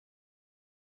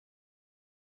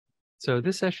So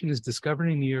this session is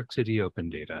Discovering New York City Open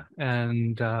Data,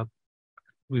 and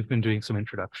we've been doing some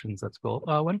introductions. That's cool.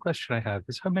 One question I have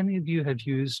is, how many of you have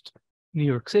used New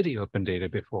York City Open Data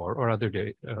before, or other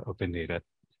open data?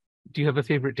 Do you have a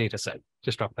favorite data set?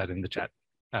 Just drop that in the chat,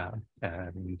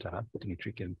 and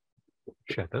Dimitri can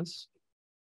share those.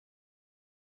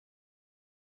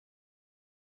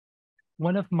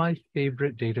 One of my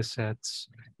favorite data sets,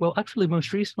 well, actually,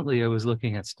 most recently, I was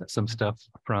looking at some stuff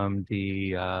from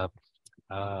the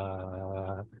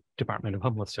Department of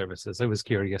Homeless Services. I was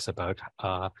curious about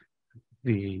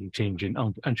the change in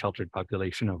unsheltered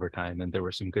population over time, and there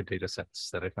were some good data sets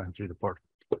that I found through the portal.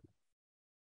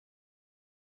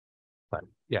 But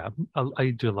yeah,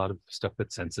 I do a lot of stuff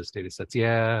with census data sets.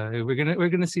 Yeah, we're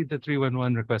gonna see the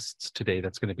 311 requests today.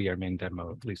 That's going to be our main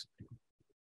demo, at least.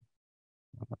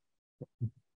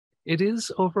 It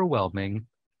is overwhelming.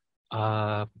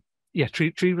 Yeah,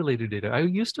 tree related data. I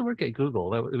used to work at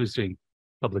Google. It was doing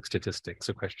public statistics,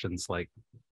 so questions like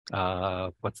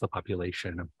what's the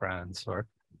population of France, or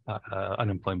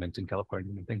unemployment in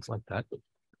California, and things like that.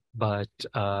 But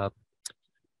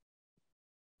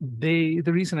the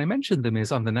reason I mentioned them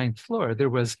is on the 9th floor, there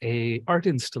was a art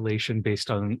installation based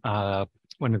on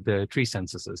one of the tree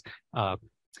censuses.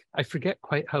 I forget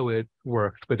quite how it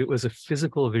worked, but it was a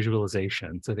physical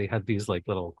visualization. So they had these like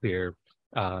little clear,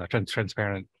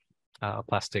 transparent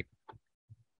plastic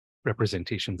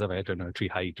representations of, I don't know, tree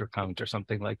height or count or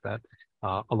something like that,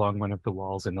 along one of the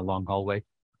walls in a long hallway.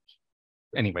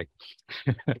 Anyway.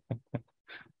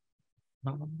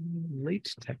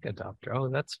 Late tech adopter. Oh,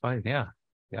 that's fine. Yeah.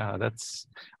 Yeah,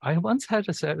 I once had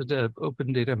a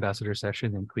Open Data Ambassador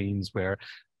session in Queens where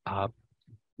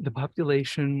the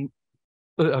population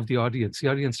of the audience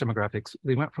demographics,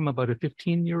 they went from about a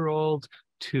 15-year-old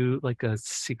to like a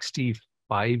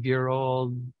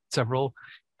 65-year-old, several.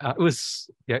 It was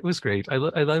great. I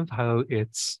love how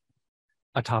it's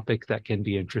a topic that can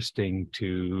be interesting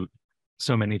to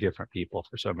so many different people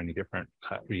for so many different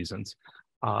reasons.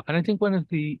 And I think one of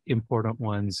the important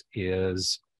ones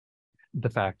is the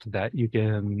fact that you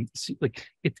can see, like,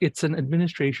 it's an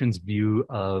administration's view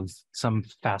of some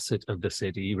facet of the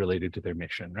city related to their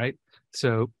mission, right?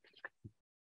 So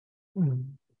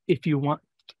if you want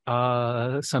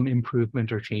some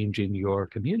improvement or change in your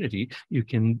community, you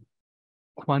can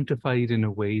quantify it in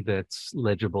a way that's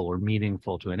legible or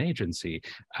meaningful to an agency.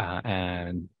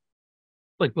 And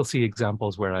like, we'll see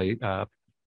examples where I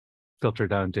filter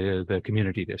down to the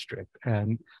community district.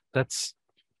 And that's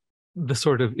the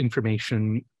sort of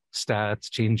information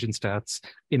stats, change in stats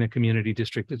in a community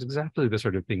district is exactly the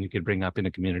sort of thing you could bring up in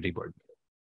a community board.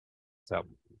 So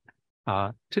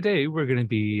today we're going to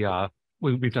be,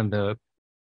 we've done the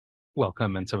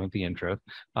welcome and some of the intro.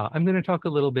 I'm going to talk a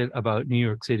little bit about New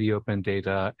York City Open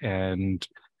Data and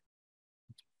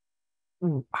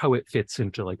how it fits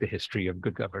into like the history of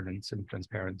good governance and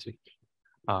transparency.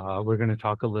 We're going to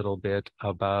talk a little bit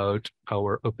about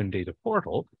our open data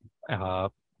portal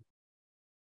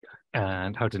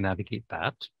and how to navigate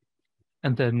that,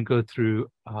 and then go through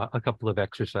a couple of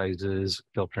exercises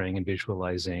filtering and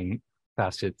visualizing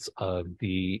facets of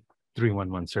the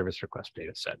 311 service request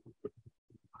data set.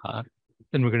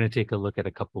 Then we're going to take a look at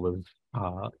a couple of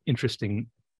interesting,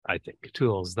 I think,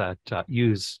 tools that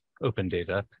use open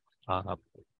data.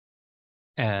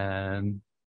 And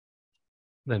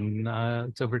then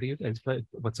it's over to you guys.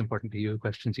 What's important to you,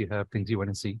 questions you have, things you want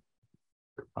to see,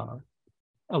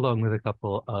 along with a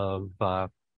couple of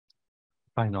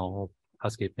final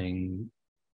housekeeping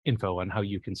info on how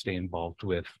you can stay involved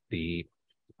with the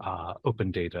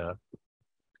open data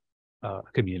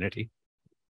community.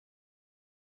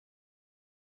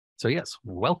 So yes,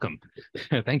 welcome.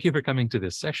 Thank you for coming to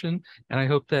this session. And I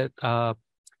hope that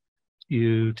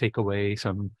you take away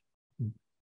some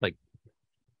like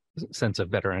sense of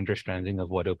better understanding of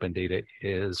what open data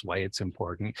is, why it's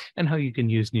important, and how you can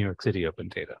use New York City Open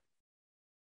Data.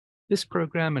 This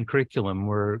program and curriculum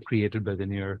were created by the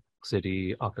New York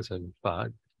City Office of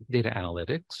Data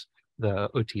Analytics, the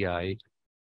OTI.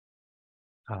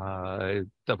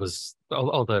 That was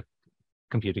all the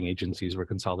computing agencies were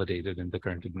consolidated in the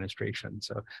current administration.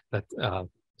 So that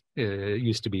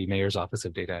used to be Mayor's Office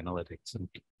of Data Analytics, and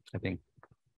I think,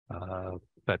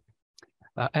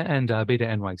 and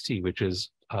BetaNYC, which is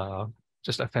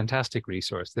just a fantastic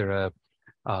resource. They're a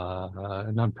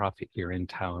nonprofit here in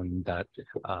town that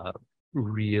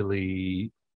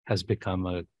really has become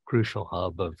a crucial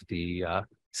hub of the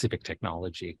civic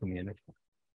technology community.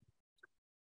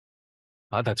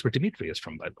 That's where Dimitri is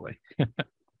from, by the way.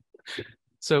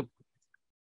 So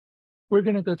we're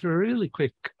going to go through a really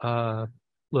quick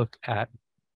look at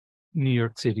New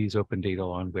York City's open data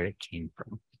law and where it came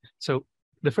from. So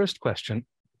the first question,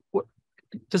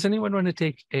 does anyone want to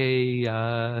take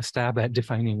a stab at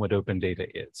defining what open data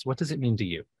is? What does it mean to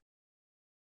you?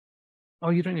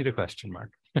 Oh, you don't need a question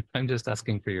mark. I'm just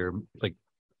asking for your, like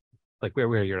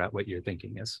where you're at, what your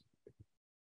thinking is.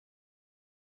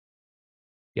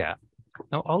 Yeah.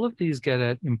 Now, all of these get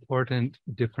at important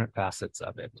different facets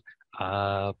of it.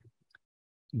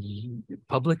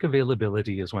 Public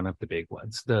availability is one of the big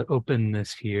ones. The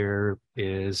openness here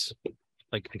is,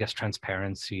 like, I guess,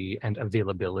 transparency and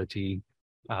availability.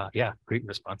 Yeah, great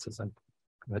responses. I'm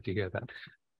glad to hear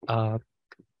that.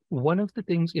 One of the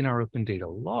things in our open data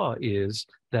law is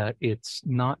that it's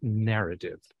not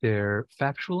narrative. They're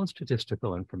factual and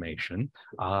statistical information.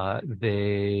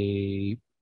 They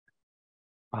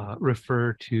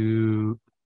refer to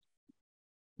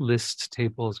lists,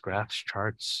 tables, graphs,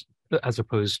 charts, as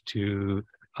opposed to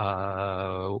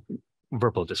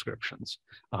verbal descriptions.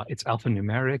 It's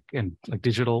alphanumeric and like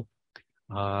digital.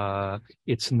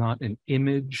 It's not an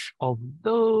image,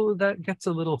 although that gets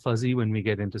a little fuzzy when we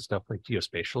get into stuff like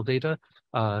geospatial data.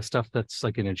 Stuff that's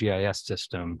like in a GIS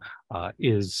system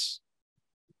is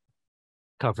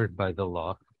covered by the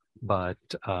law, but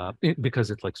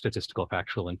because it's like statistical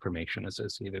factual information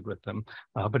associated with them.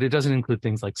 But it doesn't include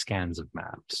things like scans of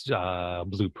maps,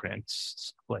 blueprints,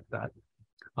 stuff like that.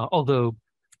 Although,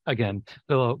 again,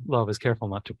 the law is careful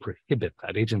not to prohibit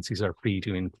that. Agencies are free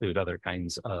to include other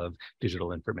kinds of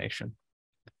digital information.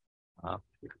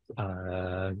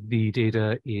 The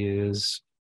data is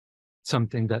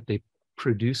something that they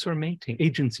produce or maintain,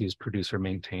 agencies produce or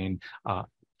maintain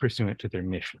pursuant to their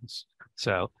missions.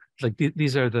 So, like,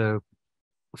 these are the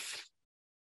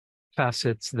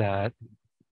facets that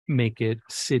make it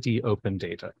city open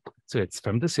data. So it's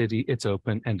from the city, it's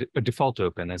open, and a default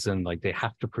open, as in like they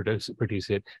have to produce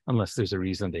it unless there's a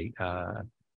reason they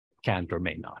can't or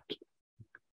may not.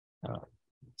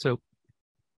 So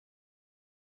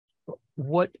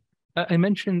what I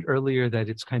mentioned earlier, that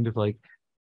it's kind of like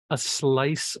a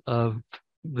slice of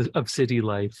city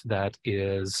life that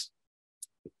is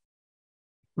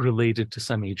related to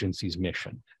some agency's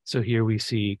mission. So here we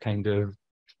see kind of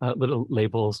little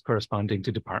labels corresponding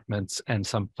to departments and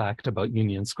some fact about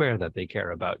Union Square that they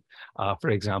care about. For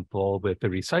example, with the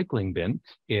recycling bin,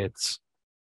 it's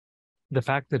the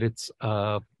fact that it's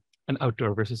an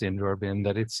outdoor versus indoor bin,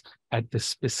 that it's at the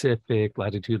specific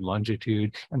latitude,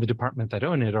 longitude, and the department that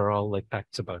own it are all like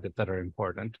facts about it that are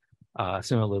important.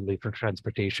 Similarly, for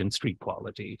transportation, street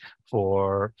quality,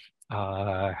 for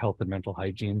health and mental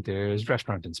hygiene, there's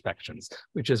restaurant inspections,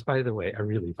 which is, by the way, a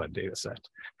really fun data set.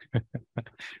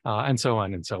 And so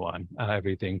on and so on.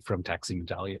 Everything from taxi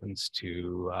medallions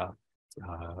to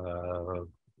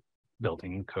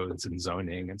building codes and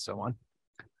zoning and so on.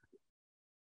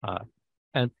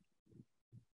 And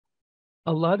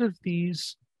a lot of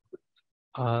these,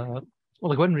 well,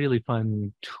 like one really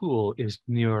fun tool is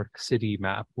New York City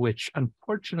Map, which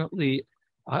unfortunately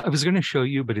I was going to show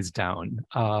you, but it's down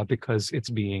because it's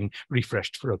being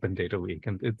refreshed for Open Data Week,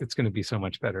 and it's going to be so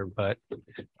much better. But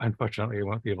unfortunately, I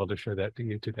won't be able to show that to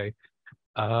you today.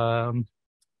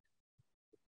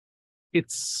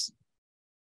 It's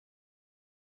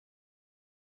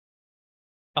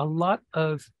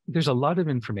there's a lot of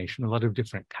information, a lot of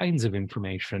different kinds of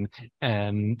information,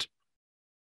 and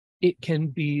it can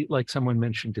be, like someone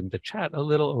mentioned in the chat, a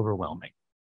little overwhelming.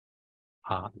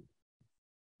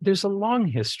 There's a long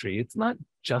history. It's not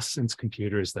just since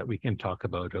computers that we can talk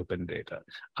about open data.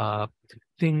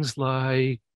 Things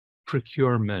like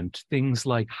procurement, things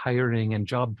like hiring and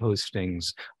job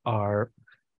postings are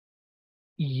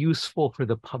useful for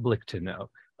the public to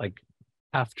know. Like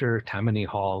after Tammany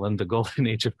Hall and the golden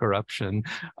age of corruption,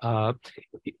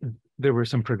 there were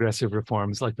some progressive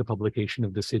reforms like the publication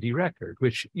of the city record,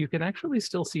 which you can actually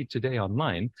still see today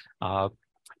online.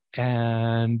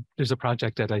 And there's a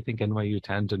project at, I think, NYU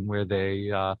Tandon where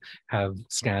they have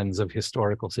scans of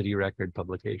historical city record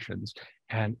publications.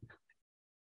 And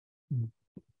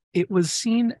it was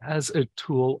seen as a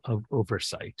tool of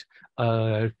oversight.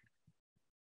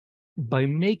 By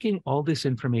making all this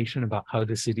information about how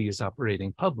the city is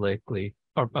operating publicly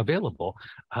or available,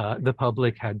 the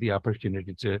public had the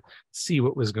opportunity to see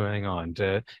what was going on,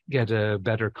 to get a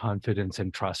better confidence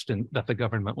and trust in that the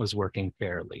government was working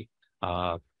fairly.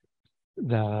 That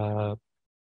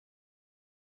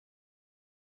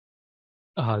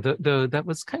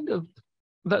was kind of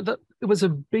it was a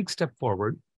big step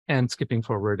forward. And skipping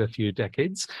forward a few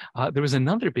decades, there was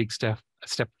another big step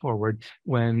forward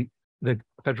when the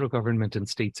federal government and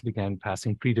states began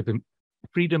passing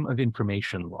freedom of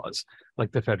information laws,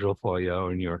 like the federal FOIA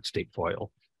or New York State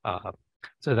FOIL.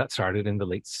 So that started in the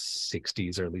late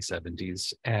 60s, early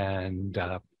 70s, and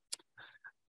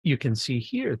you can see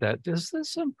here that this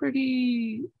is some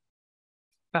pretty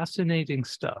fascinating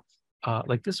stuff.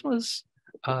 Like this was,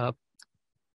 the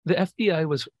FBI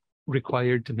was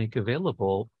required to make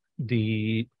available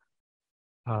the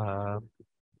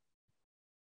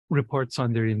reports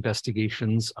on their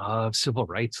investigations of civil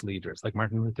rights leaders like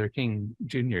Martin Luther King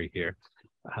Jr. here.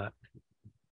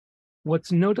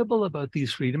 What's notable about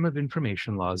these freedom of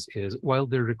information laws is while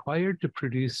they're required to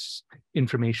produce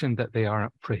information that they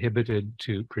aren't prohibited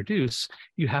to produce,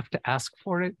 you have to ask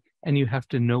for it and you have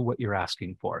to know what you're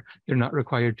asking for. They're not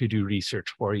required to do research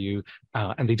for you,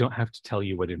 and they don't have to tell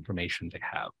you what information they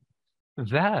have.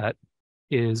 That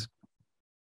is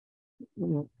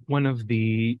one of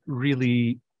the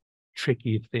really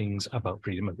tricky things about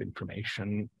freedom of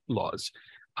information laws.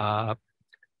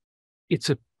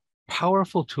 It's a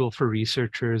powerful tool for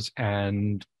researchers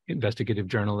and investigative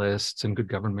journalists and good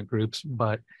government groups,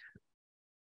 but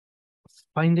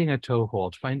finding a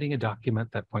toehold, finding a document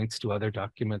that points to other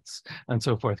documents and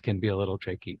so forth can be a little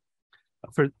tricky.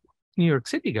 For New York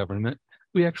City government,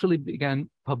 we actually began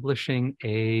publishing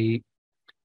a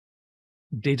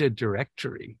data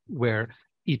directory where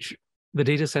the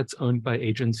data sets owned by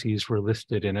agencies were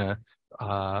listed in a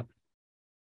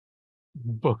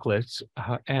booklet,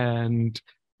 and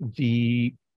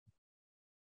the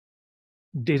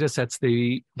data sets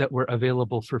that were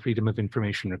available for freedom of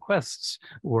information requests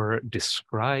were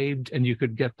described, and you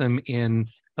could get them in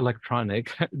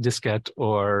electronic diskette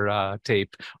or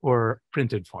tape or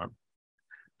printed form.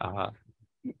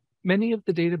 Many of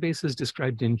the databases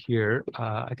described in here,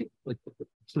 I think like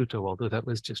Pluto, although that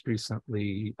was just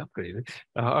recently upgraded,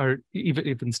 are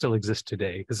even still exist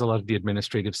today, because a lot of the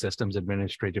administrative systems,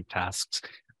 administrative tasks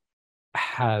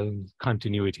have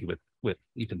continuity with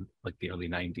even like the early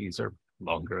 90s or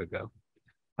longer ago.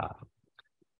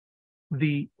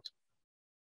 The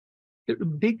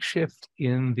big shift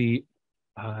in the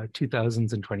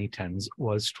 2000s and 2010s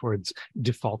was towards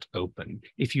default open.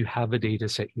 If you have a data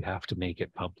set, you have to make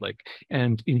it public.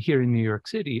 And here in New York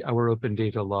City, our open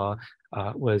data law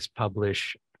was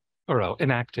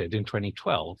enacted in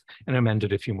 2012 and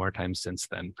amended a few more times since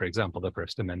then. For example, the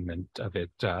first amendment of it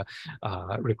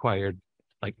required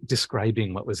like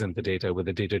describing what was in the data with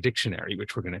a data dictionary,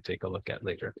 which we're going to take a look at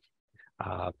later.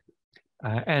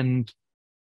 And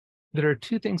there are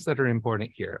two things that are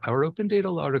important here. Our open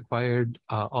data law required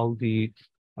all the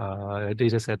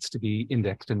data sets to be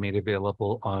indexed and made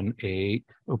available on a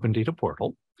open data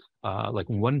portal, like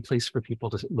one place for people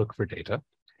to look for data.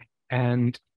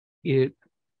 And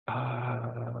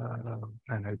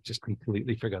and I just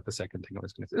completely forgot the second thing I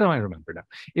was going to say. No, I remember now.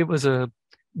 It was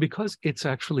because it's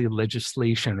actually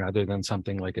legislation rather than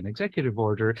something like an executive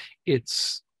order,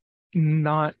 it's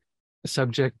not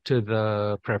subject to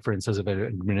the preferences of an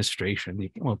administration.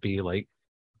 It won't be like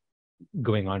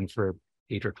going on for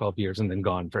 8 or 12 years and then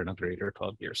gone for another 8 or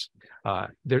 12 years.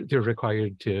 They're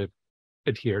required to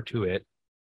adhere to it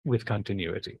with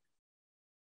continuity.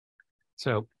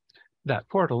 So that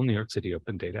portal, New York City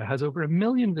Open Data, has over 1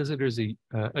 million visitors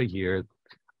a year,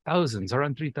 thousands,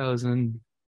 around 3,000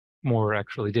 more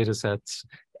actually data sets.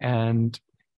 And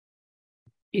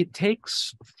it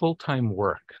takes full-time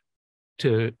work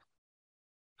to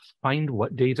find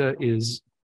what data is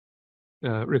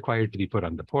required to be put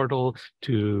on the portal,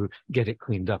 to get it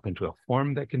cleaned up into a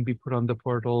form that can be put on the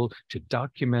portal, to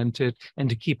document it, and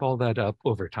to keep all that up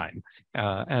over time.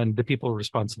 And the people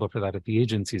responsible for that at the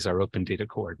agencies are open data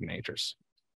coordinators.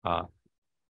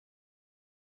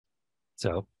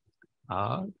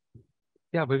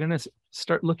 Yeah, we're going to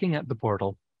start looking at the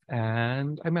portal,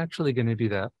 and I'm actually going to do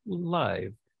that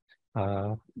live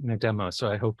in a demo, so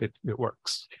I hope it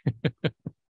works.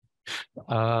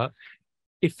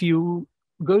 If you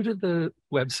go to the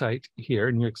website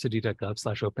here,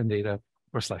 nyc.gov/open-data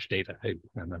or /data,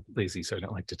 I'm lazy, so I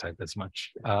don't like to type as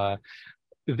much.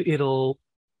 It'll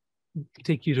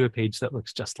take you to a page that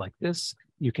looks just like this.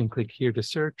 You can click here to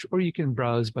search, or you can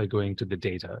browse by going to the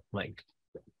data link.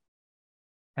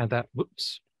 And that,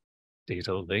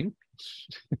 data link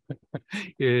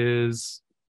is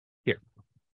here.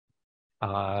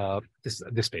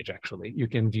 This page, actually. You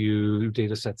can view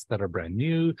data sets that are brand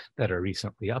new, that are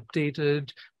recently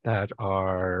updated, that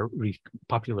are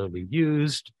popularly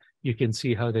used. You can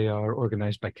see how they are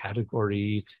organized by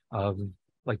category of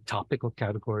like topical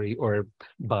category or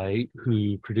by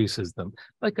who produces them.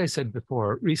 Like I said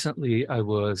before, recently I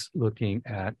was looking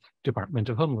at Department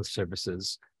of Homeless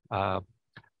Services.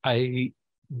 I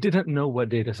didn't know what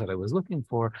data set I was looking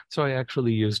for, so I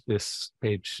actually used this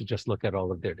page to just look at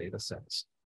all of their data sets.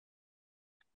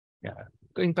 Yeah,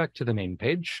 going back to the main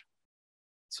page,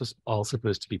 This was all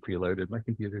supposed to be preloaded. My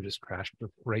computer just crashed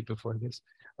right before this.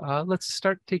 Let's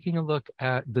start taking a look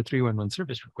at the 311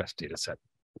 service request data set.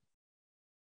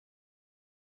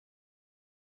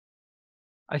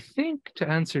 I think to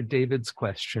answer David's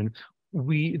question,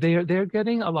 they're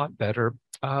getting a lot better.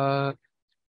 New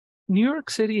York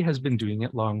City has been doing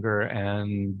it longer,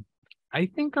 and I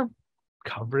think our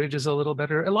coverage is a little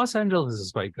better. Los Angeles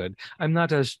is quite good. I'm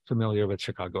not as familiar with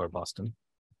Chicago or Boston.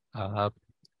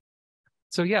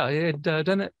 So yeah, it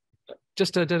done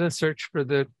a search for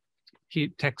the key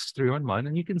text 311,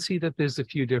 and you can see that there's a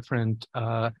few different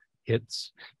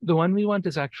hits. The one we want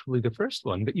is actually the first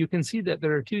one, but you can see that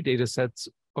there are two data sets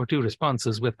or two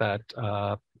responses with that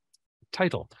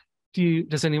title.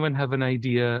 Does anyone have an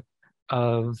idea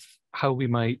of how we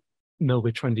might know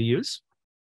which one to use?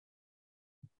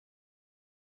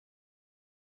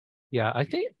 Yeah, I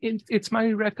think it's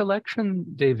my recollection,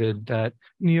 David, that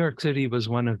New York City was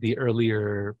one of the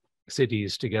earlier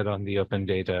cities to get on the open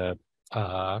data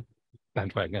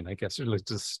bandwagon, I guess, or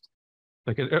just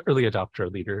like an early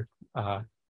adopter leader,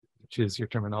 which is your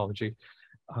terminology.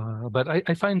 But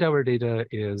I find our data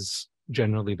is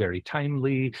generally very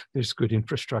timely. There's good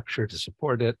infrastructure to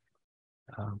support it.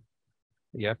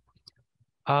 Yeah.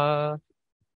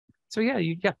 So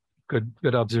yeah,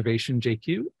 good observation,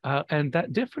 JQ. And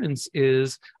that difference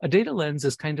is a data lens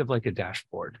is kind of like a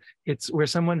dashboard. It's where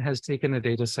someone has taken a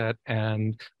data set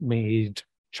and made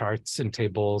charts and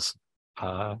tables,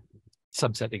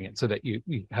 subsetting it so that you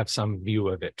have some view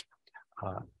of it.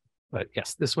 But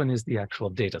yes, this one is the actual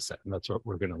data set, and that's what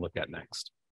we're going to look at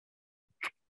next.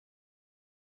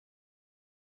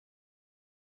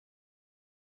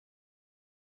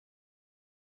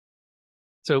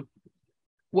 So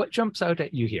what jumps out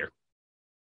at you here?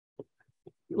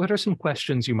 What are some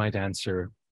questions you might answer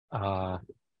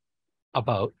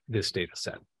about this data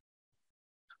set?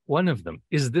 One of them,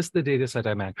 is this the data set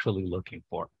I'm actually looking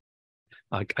for?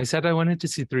 Like I said, I wanted to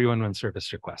see 311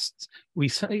 service requests. We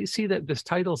see that this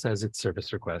title says it's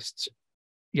service requests.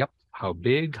 Yep, how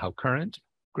big, how current,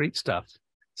 great stuff.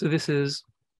 So this is,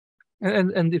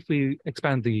 and if we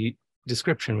expand the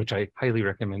description, which I highly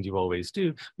recommend you always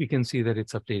do, we can see that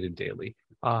it's updated daily.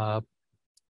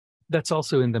 That's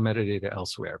also in the metadata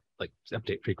elsewhere, like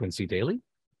update frequency daily.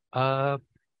 Metadata,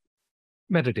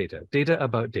 data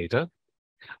about data.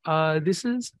 This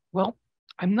is, well,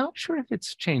 I'm not sure if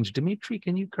it's changed. Dimitri,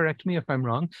 can you correct me if I'm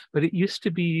wrong? But it used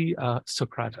to be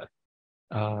Socrata.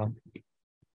 You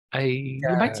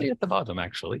might say at the bottom,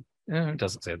 actually. It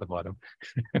doesn't say at the bottom.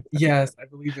 Yes, I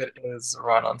believe it is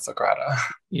run on Socrata.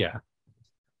 Yeah.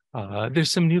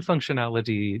 There's some new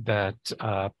functionality that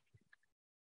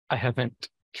I haven't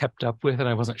kept up with, and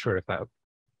I wasn't sure if that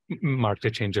marked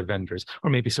a change of vendors, or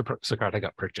maybe Socrata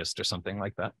got purchased or something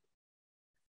like that.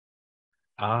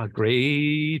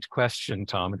 Great question,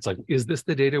 Tom. It's like, is this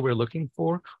the data we're looking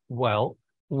for? Well,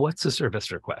 what's a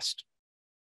service request?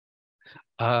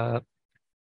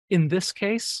 In this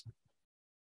case,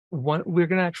 we're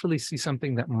going to actually see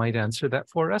something that might answer that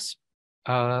for us.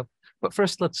 But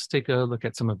first, let's take a look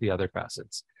at some of the other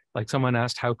facets. Like someone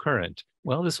asked, how current?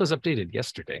 Well, this was updated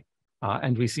yesterday.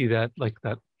 And we see that, like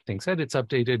that thing said, it's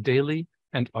updated daily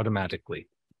and automatically.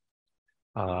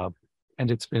 And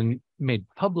it's been made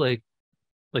public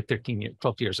like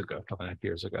 12 years ago, 12.5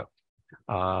 years ago.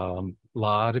 A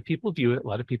lot of people view it, a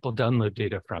lot of people download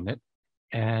data from it,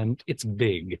 and it's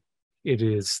big. It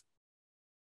is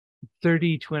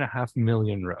 32.5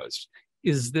 million rows.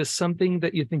 Is this something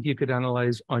that you think you could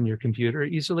analyze on your computer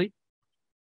easily?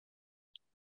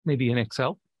 Maybe in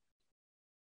Excel?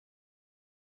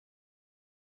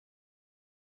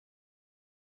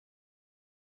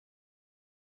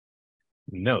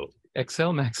 No.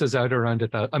 Excel maxes out around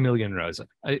a million rows.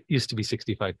 It used to be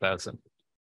 65,000.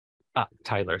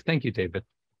 Tyler. Thank you, David.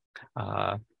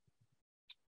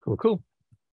 Cool.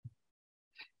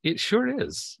 It sure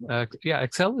is. Yeah,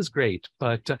 Excel is great,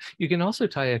 but you can also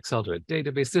tie Excel to a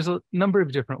database. There's a number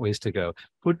of different ways to go.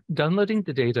 Downloading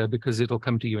the data, because it'll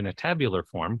come to you in a tabular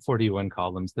form, 41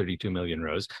 columns, 32 million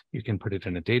rows. You can put it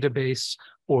in a database,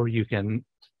 or you can,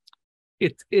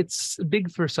 it's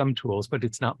big for some tools, but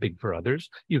it's not big for others.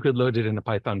 You could load it in a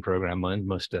Python program on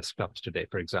most desktops today,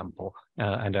 for example,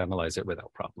 and analyze it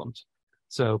without problems.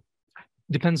 So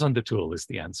depends on the tool is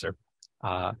the answer.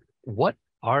 What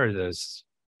are those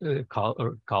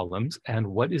columns, and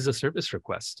what is a service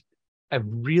request? A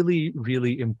really,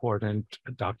 really important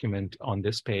document on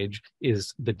this page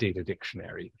is the data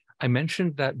dictionary. I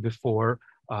mentioned that before,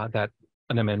 that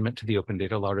an amendment to the Open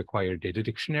Data Law required data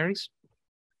dictionaries.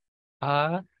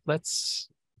 Let's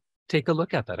take a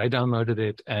look at that. I downloaded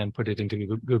it and put it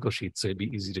into Google Sheets, so it'd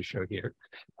be easy to show here.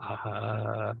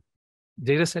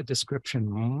 Dataset description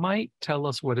might tell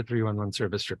us what a 311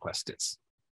 service request is.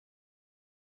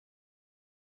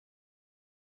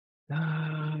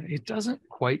 It doesn't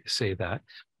quite say that,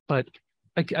 but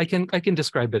I can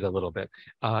describe it a little bit.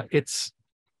 It's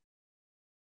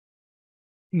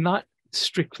not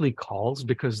strictly calls,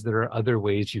 because there are other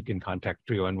ways you can contact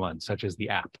 311, such as the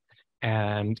app.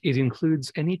 And it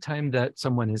includes any time that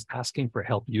someone is asking for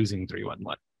help using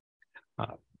 311.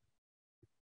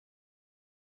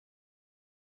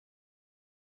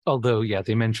 Although, yeah,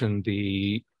 they mentioned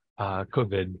the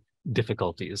COVID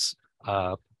difficulties.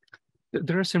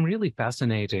 There are some really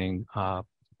fascinating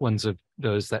ones of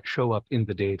those that show up in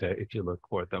the data if you look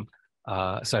for them,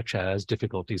 such as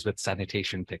difficulties with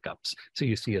sanitation pickups. So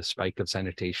you see a spike of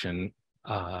sanitation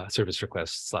service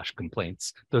requests /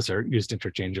 complaints. Those are used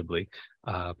interchangeably.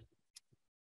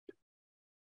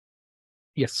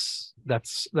 Yes,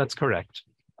 that's correct.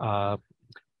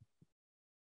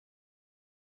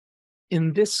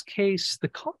 In this case, the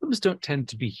columns don't tend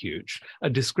to be huge. A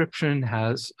description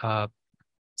has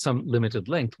some limited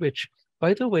length, which,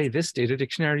 by the way, this data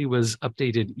dictionary was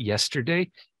updated yesterday,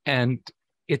 and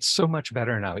it's so much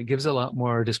better now. It gives a lot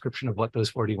more description of what those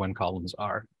 41 columns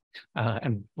are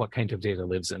and what kind of data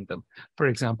lives in them. For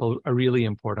example, a really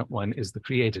important one is the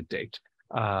created date.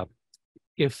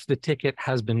 If the ticket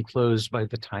has been closed by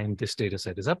the time this data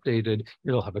set is updated,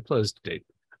 it'll have a closed date.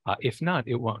 If not,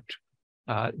 it won't.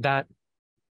 That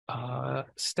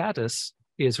status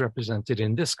is represented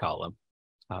in this column.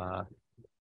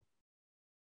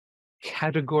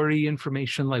 Category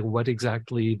information, like what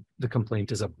exactly the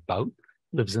complaint is about,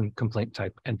 lives in complaint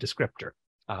type and descriptor.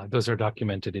 Those are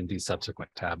documented in these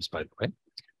subsequent tabs, by the way.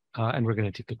 And we're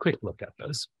going to take a quick look at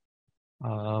those.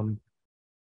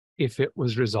 If it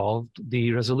was resolved,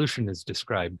 the resolution is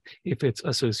described. If it's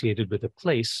associated with a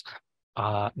place,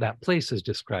 that place is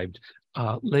described.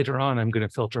 Later on, I'm going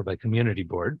to filter by community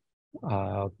board.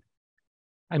 I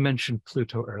mentioned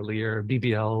Pluto earlier.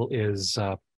 BBL is,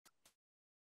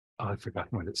 I've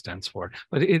forgotten what it stands for,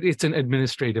 but it's an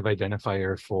administrative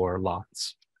identifier for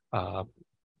lots.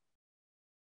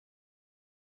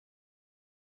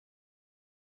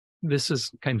 This is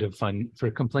kind of fun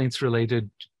for complaints related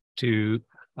to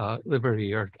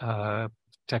livery or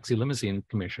taxi limousine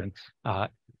commission.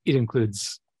 It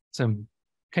includes some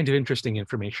kind of interesting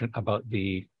information about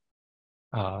the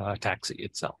taxi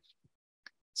itself.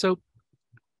 So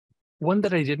one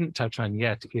that I didn't touch on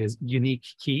yet is unique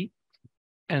key.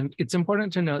 And it's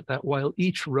important to note that while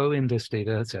each row in this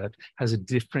data set has a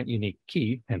different unique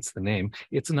key, hence the name,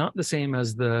 it's not the same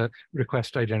as the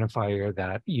request identifier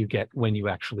that you get when you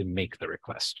actually make the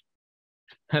request.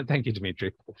 Thank you,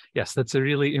 Dimitri. Yes, that's a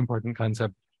really important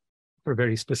concept for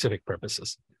very specific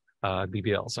purposes.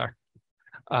 BBLs are.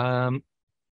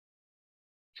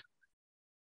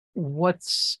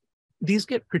 These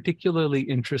get particularly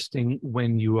interesting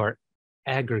when you are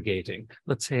aggregating.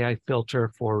 Let's say I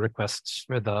filter for requests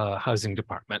for the housing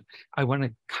department. I want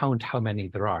to count how many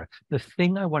there are. The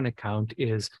thing I want to count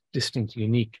is distinct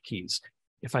unique keys.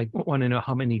 If I want to know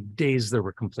how many days there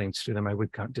were complaints to them, I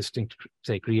would count distinct,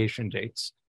 say, creation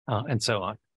dates, and so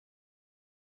on.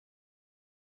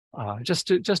 Just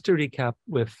to recap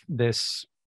with this,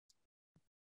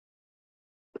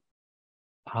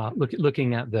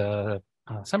 looking at the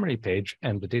summary page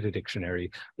and the data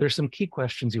dictionary, there's some key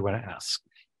questions you want to ask.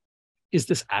 Is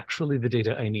this actually the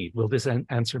data I need? Will this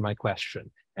answer my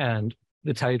question? And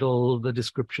the title, the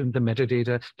description, the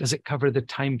metadata, does it cover the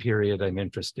time period I'm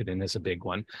interested in is a big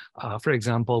one. For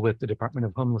example, with the Department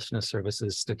of Homelessness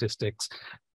Services statistics,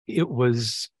 it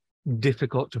was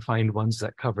difficult to find ones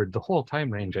that covered the whole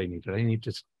time range I needed. I need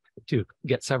to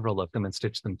get several of them and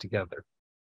stitch them together.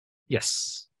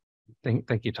 Yes,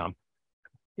 thank you, Tom.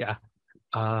 Yeah.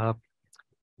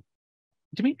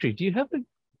 Dimitri, do you have a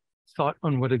thought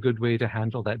on what a good way to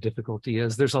handle that difficulty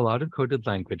is? There's a lot of coded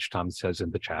language, Tom says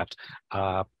in the chat.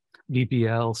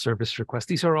 BBL, service request,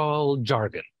 these are all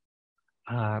jargon.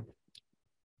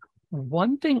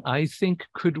 One thing I think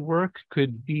could work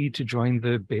could be to join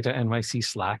the BetaNYC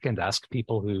Slack and ask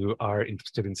people who are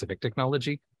interested in civic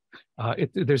technology.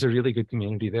 There's a really good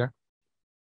community there.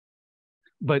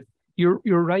 But you're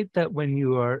right that when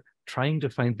you are trying to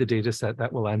find the data set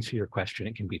that will answer your question,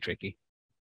 it can be tricky.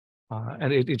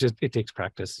 And it takes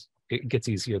practice. It gets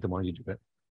easier the more you do it.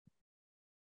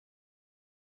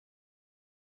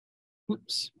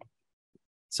 Oops.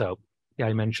 So yeah,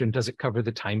 I mentioned, does it cover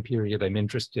the time period I'm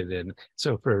interested in?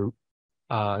 So for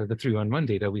the 311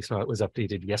 data, we saw it was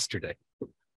updated yesterday.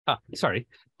 Sorry,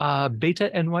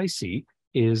 BetaNYC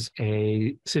is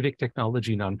a civic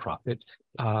technology nonprofit.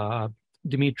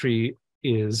 Dimitri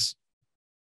is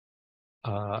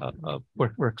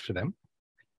works for them.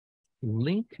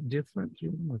 Link different,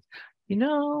 you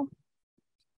know,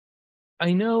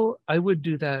 I know I would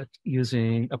do that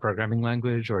using a programming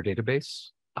language or a database.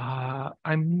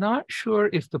 I'm not sure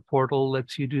if the portal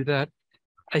lets you do that.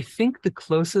 I think the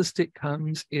closest it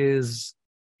comes is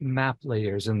map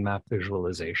layers and map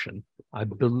visualization. I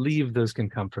believe those can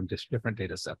come from different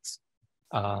data sets.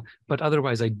 But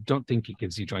otherwise, I don't think it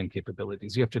gives you join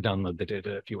capabilities. You have to download the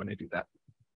data if you want to do that.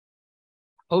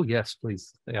 Oh, yes,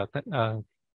 please. Yeah,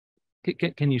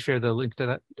 can you share the link to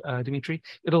that, Dimitri?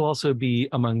 It'll also be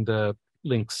among the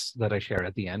links that I share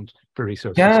at the end for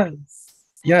resources. Yes.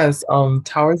 Yes.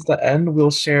 Towards the end,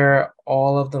 we'll share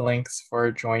all of the links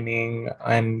for joining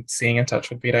and staying in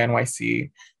touch with BetaNYC.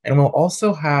 And we'll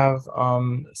also have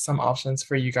some options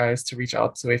for you guys to reach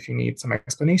out to if you need some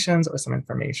explanations or some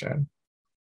information.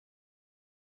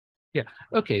 Yeah.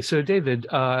 Okay. So David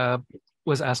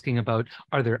was asking about,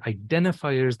 are there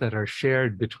identifiers that are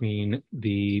shared between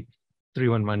the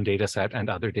 311 dataset and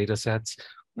other datasets?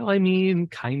 Well, I mean,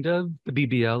 kind of. The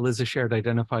BBL is a shared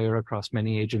identifier across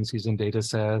many agencies and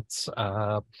datasets.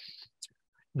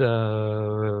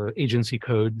 The agency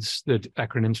codes, the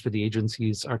acronyms for the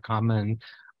agencies are common.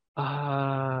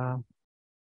 I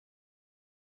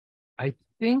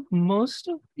think most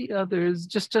of the others,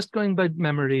 just going by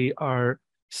memory, are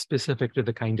specific to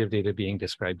the kind of data being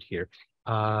described here.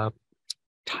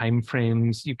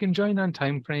 Timeframes, you can join on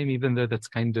timeframe, even though that's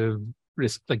kind of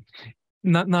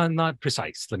not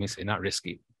precise, let me say, not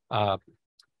risky.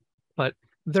 But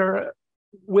there,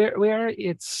 where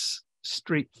it's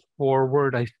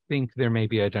straightforward, I think there may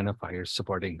be identifiers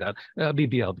supporting that.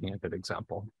 BBL being a good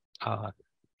example.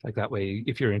 Like that way,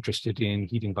 if you're interested in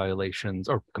heating violations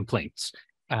or complaints,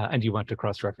 and you want to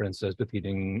cross-reference those with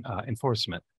heating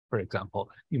enforcement, for example,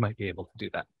 you might be able to do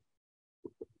that.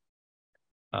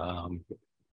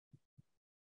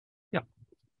 Yeah.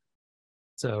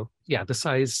 So yeah, the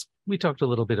size, we talked a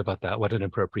little bit about that, what an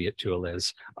appropriate tool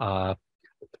is.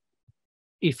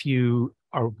 If you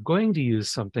are going to use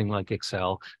something like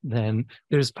Excel, then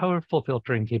there's powerful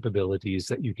filtering capabilities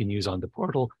that you can use on the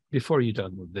portal before you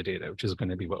download the data, which is going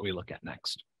to be what we look at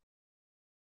next.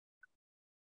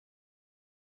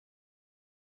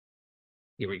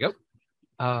 Here we go.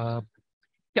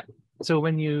 Yeah, so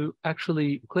when you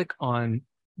actually click on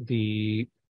the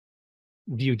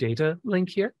view data link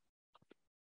here,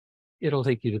 it'll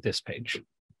take you to this page.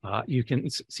 You can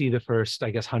see the first,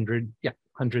 I guess, 100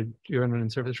 in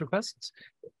service requests.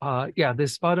 Yeah,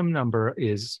 this bottom number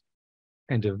is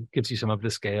kind of gives you some of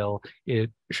the scale.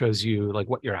 It shows you like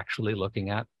what you're actually looking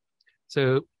at.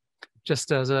 So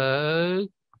just as a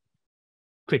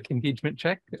quick engagement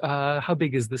check, how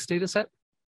big is this data set?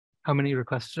 How many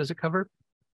requests does it cover?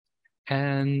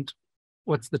 And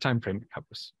what's the time frame it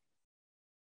covers?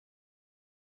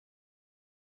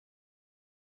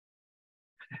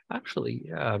 Actually,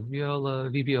 yeah,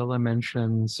 Viola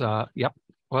mentions, yep,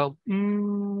 well,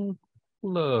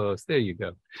 close, there you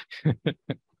go.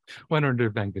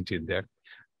 100 magnitude there.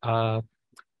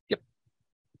 Yep.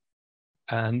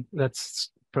 And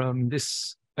that's from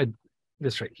this,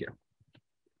 this right here.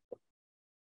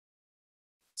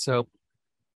 So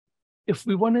if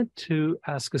we wanted to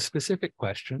ask a specific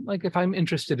question, like if I'm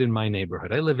interested in my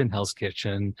neighborhood, I live in Hell's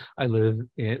Kitchen,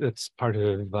 it's part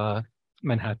of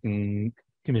Manhattan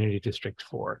Community District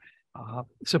 4.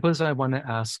 Suppose I want to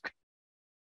ask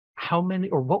how many,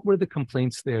 or what were the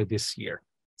complaints there this year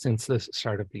since the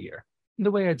start of the year? And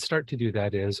the way I'd start to do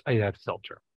that is I'd add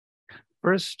filter.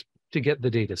 First, to get the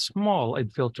data small,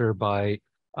 I'd filter by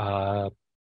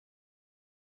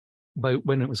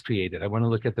when it was created. I want to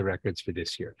look at the records for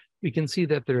this year. We can see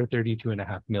that there are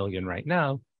 32.5 million right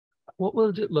now. What will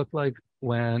it look like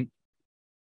when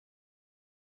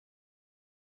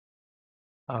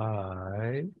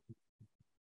I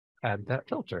add that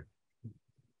filter?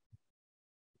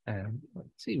 And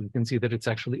let's see, we can see that it's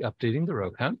actually updating the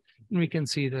row count. And we can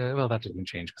see that, well, that didn't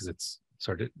change because it's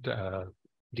sort of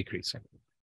decreasing,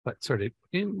 but sort of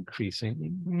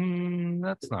increasing.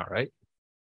 That's not right.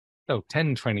 Oh,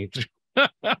 1023.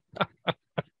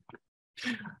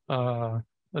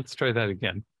 Let's try that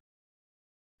again.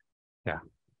 Yeah,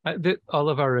 all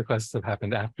of our requests have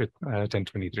happened after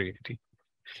 1023.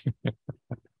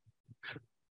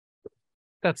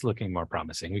 That's looking more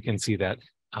promising. We can see that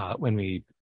when we,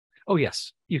 oh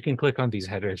yes, you can click on these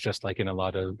headers just like in a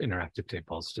lot of interactive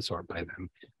tables to sort by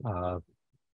them.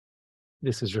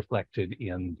 This is reflected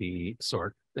in the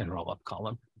sort and roll-up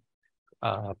column,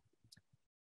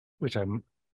 which I'm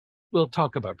we'll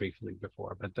talk about briefly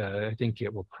before, but I think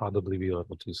it will probably be a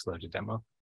little too slow to demo.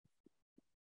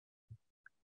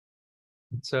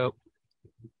 So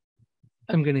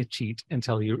I'm going to cheat and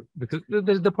tell you, because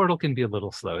the portal can be a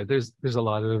little slow. There's a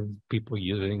lot of people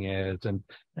using it, and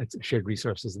it's shared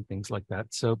resources and things like that.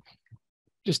 So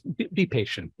just be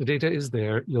patient. The data is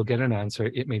there. You'll get an answer.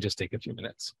 It may just take a few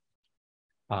minutes.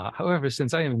 However,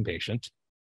 since I am impatient,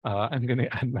 I'm going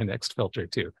to add my next filter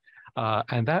too.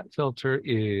 And that filter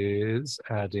is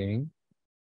adding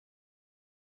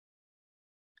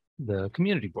the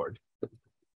community board.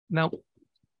 Now,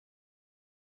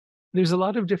 there's a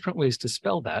lot of different ways to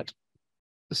spell that.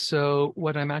 So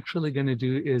what I'm actually going to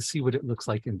do is see what it looks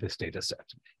like in this data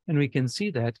set. And we can see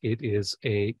that it is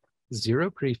a 0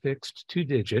 prefixed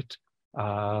 2-digit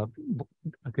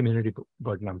community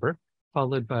board number,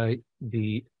 followed by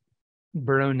the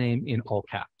borough name in all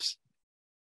caps.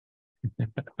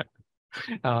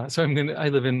 So I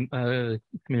live in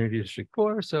Community District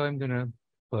 4, so I'm going to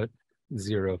put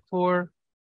 04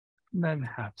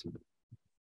 Manhattan.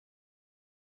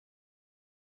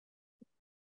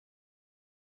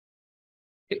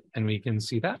 Okay, and we can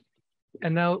see that.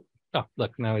 And now, oh,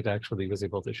 look, now it actually was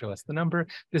able to show us the number.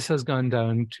 This has gone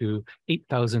down to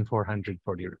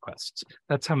 8,440 requests.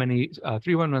 That's how many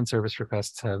 311 service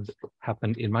requests have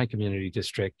happened in my community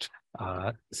district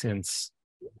since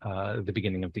the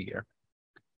beginning of the year.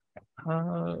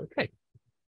 Okay.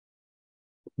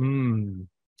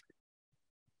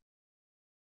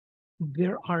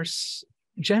 There are,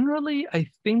 generally, I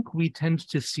think we tend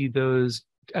to see those.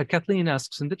 Kathleen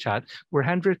asks in the chat, were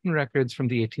handwritten records from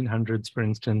the 1800s, for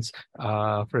instance,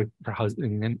 for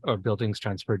housing or buildings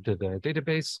transferred to the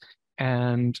database?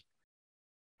 And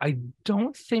I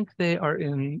don't think they are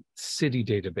in city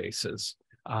databases.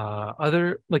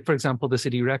 Like for example, the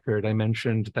city record, I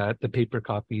mentioned that the paper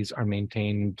copies are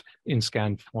maintained in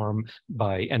scanned form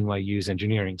by NYU's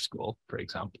engineering school, for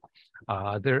example.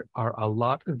 There are a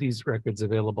lot of these records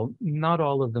available, not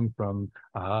all of them from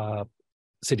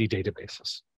city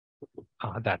databases.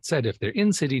 That said, if they're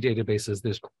in city databases,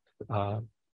 there's,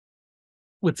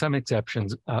 with some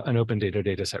exceptions, an open data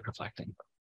data set reflecting.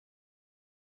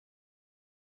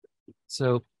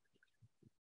 So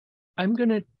I'm going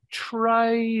to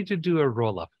try to do a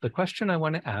roll-up. The question I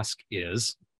want to ask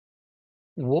is,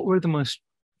 what were the most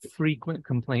frequent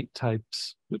complaint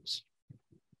types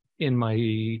in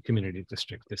my community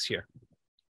district this year?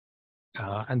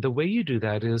 And the way you do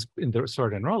that is in the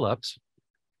sort and roll-ups.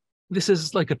 This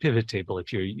is like a pivot table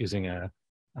if you're using a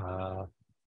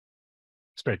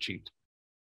spreadsheet.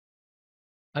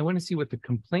 I want to see what the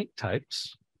complaint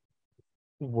types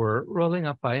were rolling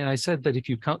up by. And I said that if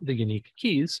you count the unique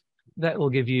keys, that will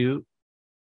give you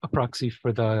a proxy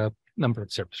for the number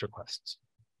of service requests.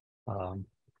 And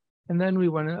then we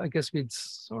want to, I guess we'd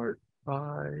sort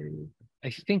by, I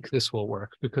think this will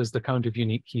work because the count of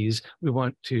unique keys, we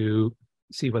want to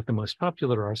see what the most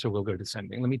popular are, so we'll go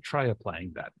descending. Let me try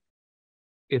applying that.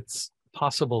 It's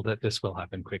possible that this will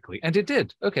happen quickly, and it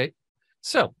did. Okay,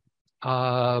 so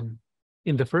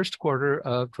in the first quarter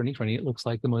of 2020, it looks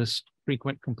like the most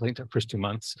frequent complaint of first 2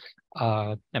 months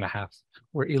and a half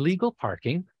were illegal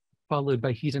parking, followed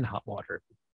by heat and hot water.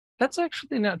 That's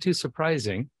actually not too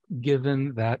surprising,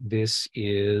 given that this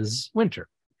is winter.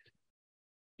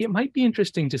 It might be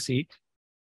interesting to see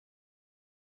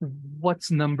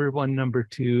what's number 1, number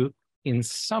 2 in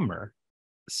summer.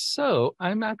 So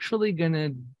I'm actually going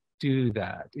to do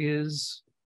that. Is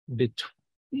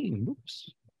between,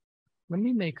 oops, let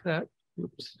me make that,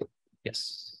 oops,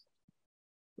 yes.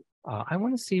 I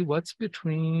want to see what's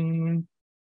between,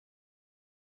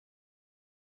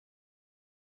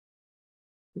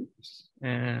 oops,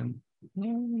 and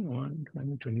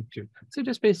 2022. So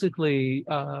just basically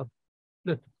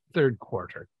the third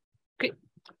quarter. Okay,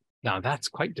 now that's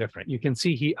quite different. You can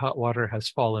see heat, hot water has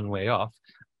fallen way off.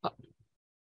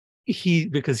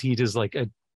 Because heat is like a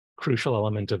crucial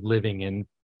element of living in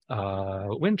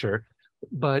winter,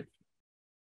 but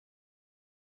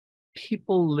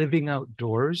people living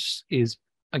outdoors is,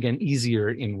 again,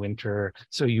 easier in winter,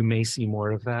 so you may see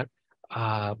more of that.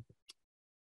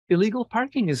 Illegal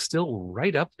parking is still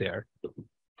right up there.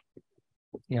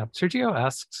 Yeah, Sergio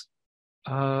asks,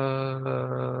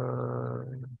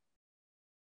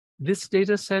 this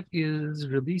data set is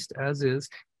released as is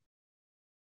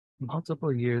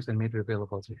multiple years and made it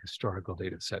available as a historical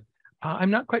data set.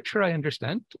 I'm not quite sure I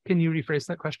understand. Can you rephrase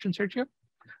that question, Sergio?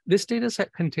 This data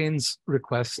set contains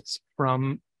requests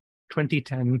from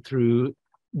 2010 through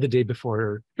the day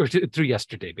before, or through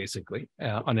yesterday, basically,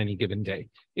 on any given day.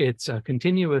 It's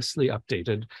continuously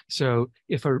updated. So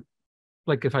if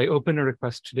I open a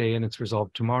request today and it's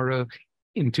resolved tomorrow,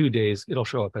 in 2 days, it'll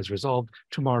show up as resolved.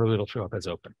 Tomorrow, it'll show up as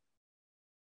open.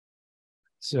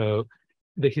 So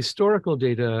the historical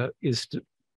data is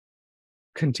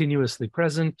continuously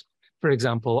present. For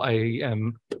example, I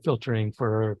am filtering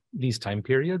for these time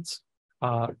periods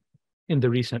in the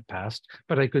recent past,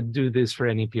 but I could do this for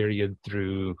any period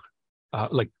through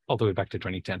like all the way back to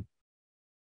 2010.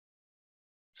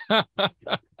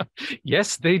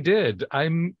 Yes, they did.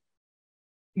 I'm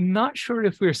not sure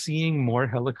if we're seeing more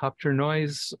helicopter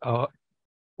noise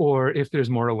or if there's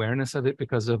more awareness of it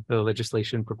because of the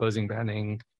legislation proposing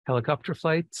banning helicopter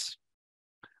flights.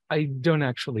 I don't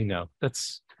actually know.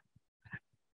 That's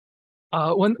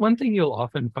one thing you'll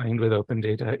often find with open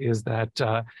data is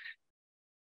that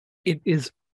it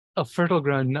is a fertile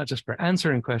ground not just for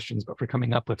answering questions, but for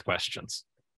coming up with questions.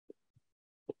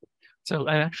 So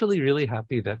I'm actually really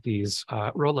happy that these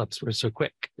roll-ups were so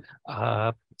quick.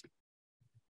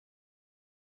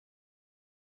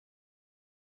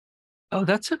 Oh,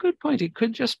 that's a good point. It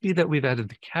could just be that we've added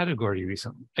the category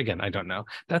recently. Again, I don't know.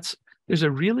 There's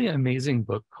a really amazing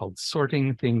book called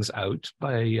Sorting Things Out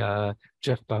by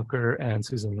Jeff Bowker and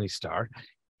Susan Lee Starr.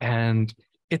 And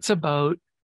it's about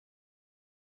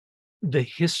the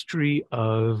history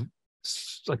of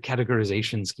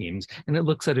categorization schemes. And it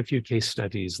looks at a few case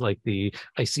studies like the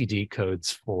ICD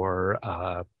codes for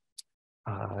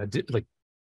like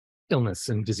illness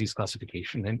and disease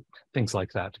classification and things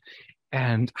like that,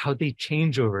 and how they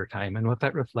change over time and what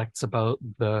that reflects about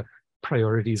the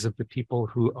priorities of the people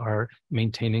who are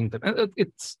maintaining them.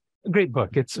 It's a great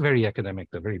book. It's very academic,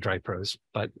 though, very dry prose,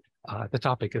 but the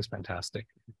topic is fantastic.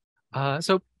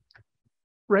 So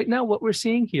right now, what we're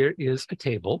seeing here is a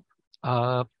table,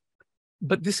 but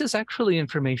this is actually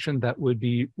information that would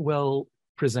be well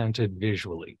presented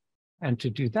visually. And to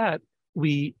do that,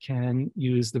 we can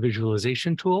use the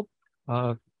visualization tool,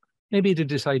 maybe to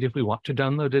decide if we want to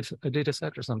download a data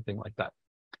set or something like that.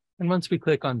 And once we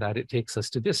click on that, it takes us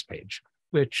to this page,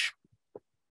 which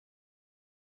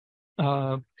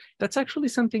that's actually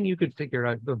something you could figure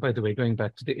out, by the way, going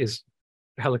back to is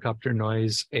helicopter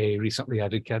noise a recently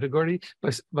added category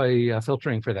by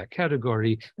filtering for that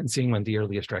category and seeing when the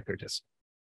earliest record is.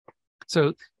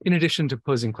 So in addition to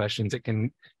posing questions, it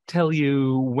can tell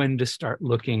you when to start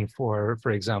looking for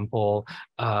example,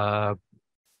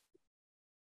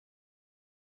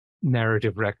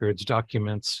 narrative records,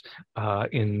 documents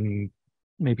in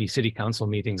maybe city council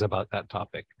meetings about that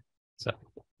topic. So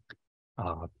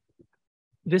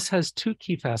this has two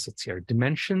key facets here,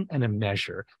 dimension and a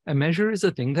measure. A measure is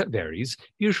a thing that varies.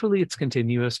 Usually it's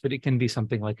continuous, but it can be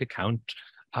something like a count.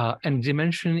 And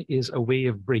dimension is a way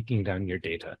of breaking down your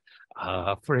data.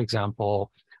 For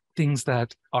example, things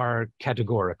that are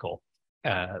categorical,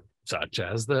 such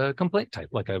as the complaint type,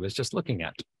 like I was just looking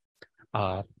at.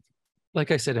 Like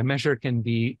I said, a measure can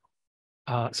be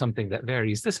something that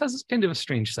varies. This has kind of a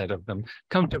strange set of them.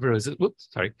 Count of rows,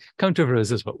 count of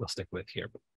rows is what we'll stick with here.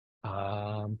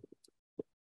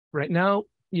 Right now,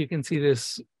 you can see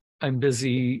this, I'm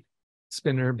busy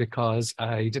spinner because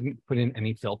I didn't put in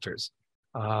any filters.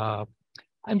 I'm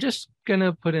just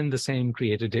gonna put in the same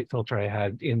create a date filter I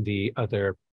had in the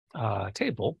other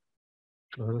table.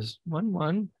 It was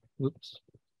 1/1, oops.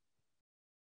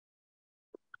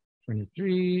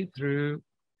 23 through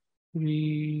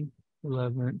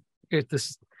 311.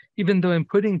 Even though I'm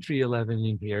putting 311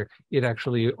 in here, it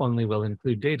actually only will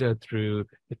include data through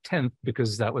the 10th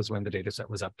because that was when the data set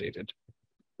was updated.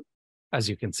 As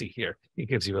you can see here, it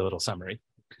gives you a little summary.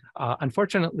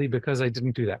 Unfortunately, because I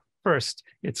didn't do that first,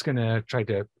 it's going to try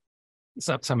to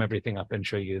sum everything up and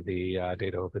show you the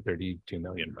data over 32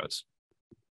 million rows.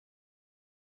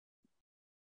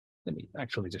 Let me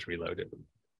actually just reload it.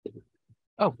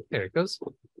 Oh, there it goes.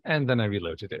 And then I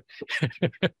reloaded it.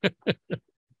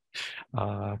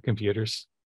 Computers.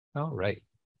 All right.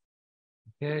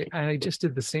 Okay, I just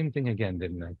did the same thing again,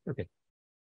 didn't I? Okay.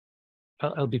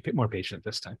 I'll be more patient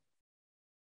this time.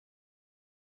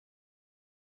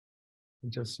 I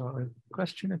just saw a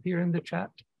question appear in the chat.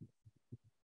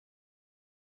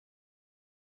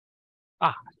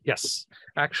 Yes.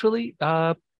 Actually,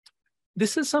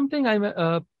 this is something I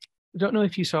don't know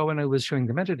if you saw when I was showing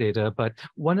the metadata, but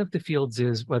one of the fields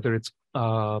is whether it's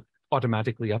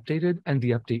automatically updated and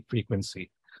the update frequency.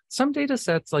 Some data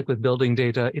sets, like with building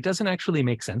data, it doesn't actually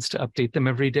make sense to update them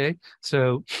every day.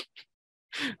 So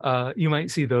you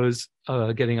might see those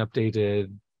getting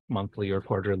updated monthly or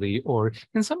quarterly, or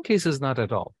in some cases, not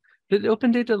at all. The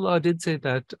open data law did say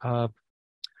that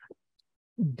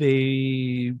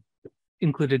they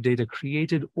included data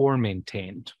created or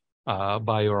maintained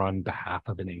by or on behalf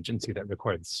of an agency that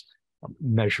records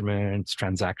measurements,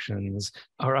 transactions,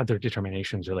 or other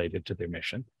determinations related to their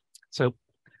mission. So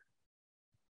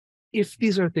if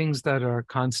these are things that are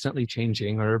constantly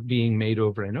changing or being made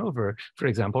over and over, for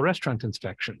example, restaurant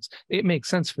inspections, it makes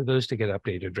sense for those to get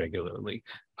updated regularly.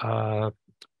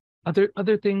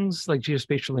 Other things like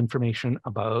geospatial information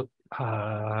about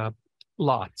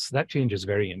lots, that changes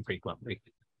very infrequently.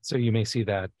 So you may see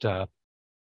that,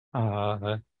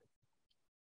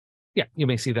 you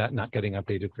may see that not getting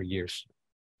updated for years,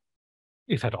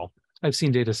 if at all. I've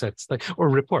seen data sets or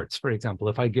reports, for example,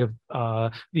 if I give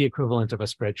the equivalent of a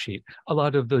spreadsheet, a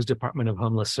lot of those Department of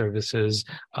Homeless Services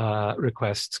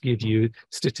requests give you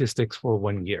statistics for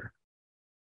 1 year.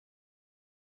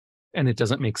 And it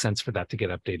doesn't make sense for that to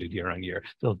get updated year on year.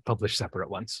 They'll publish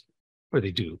separate ones, or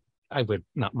they do. I would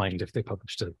not mind if they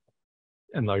published an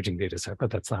enlarging data set, but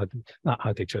that's not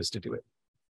how they chose to do it.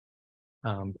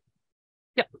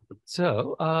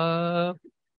 So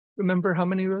remember how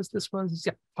many rows this was?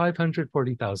 Yeah,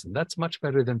 540,000. That's much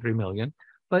better than 3 million,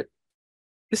 but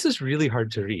this is really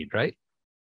hard to read, right?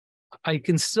 I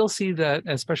can still see that,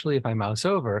 especially if I mouse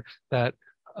over, that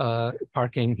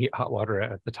parking, heat, hot water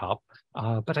at the top,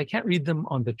 but I can't read them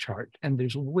on the chart, and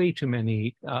there's way too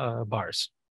many bars.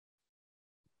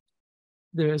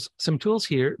 There's some tools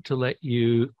here to let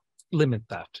you limit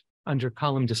that. Under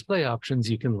column display options,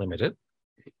 you can limit it.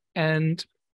 And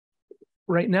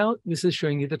right now, this is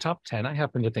showing you the top 10. I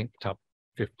happen to think top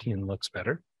 15 looks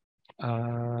better.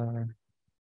 And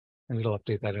it'll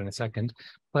update that in a second.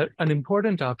 But an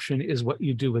important option is what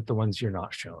you do with the ones you're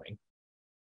not showing.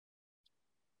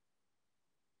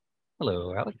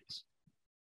 Hello, Alex.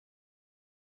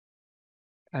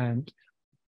 And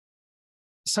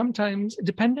sometimes,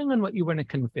 depending on what you want to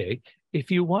convey,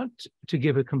 if you want to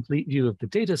give a complete view of the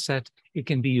data set, it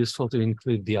can be useful to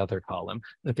include the other column,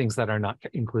 the things that are not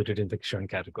included in the shown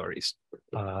categories.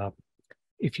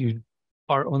 If you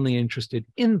are only interested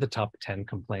in the top 10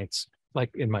 complaints, like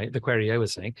in the query I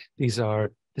was saying, these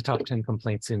are the top 10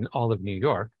 complaints in all of New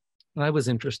York, and I was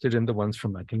interested in the ones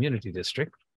from my community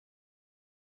district.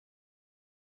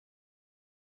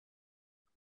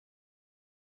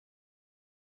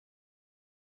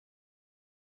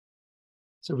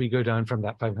 So we go down from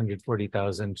that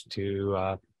 540,000 to,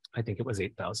 I think it was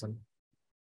 8,000.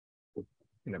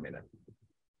 In a minute.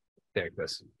 There it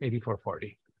goes,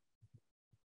 8,440.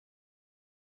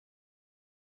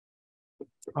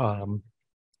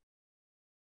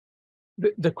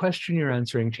 The question you're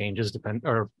answering changes depending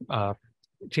on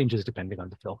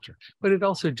the filter, but it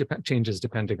also changes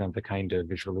depending on the kind of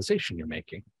visualization you're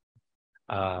making.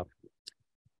 For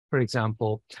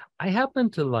example, I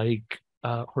happen to like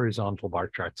horizontal bar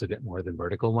charts a bit more than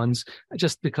vertical ones,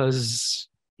 just because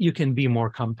you can be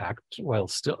more compact while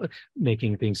still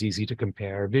making things easy to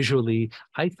compare. Visually,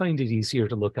 I find it easier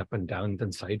to look up and down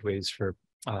than sideways for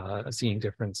seeing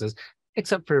differences,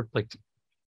 except for like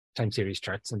time series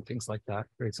charts and things like that,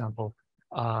 for example.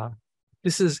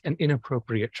 This is an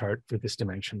inappropriate chart for this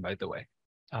dimension, by the way.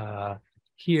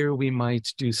 Here we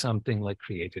might do something like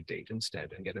create a date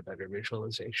instead and get a better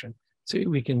visualization. So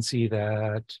we can see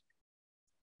that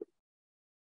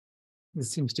this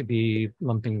seems to be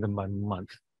lumping them by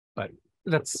month, but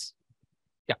let's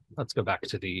go back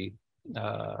to the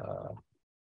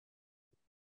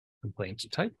complaint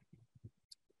type.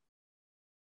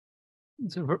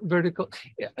 So vertical,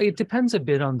 it depends a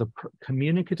bit on the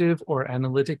communicative or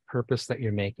analytic purpose that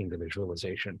you're making the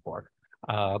visualization for.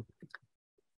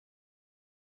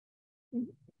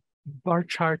 Bar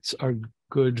charts are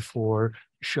good for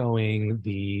showing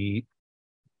the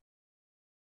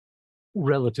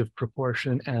relative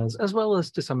proportion as well as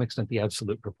to some extent the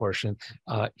absolute proportion.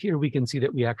 Here we can see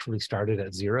that we actually started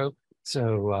at 0.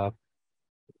 So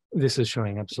this is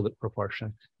showing absolute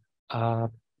proportion.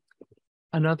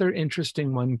 Another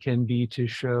interesting one can be to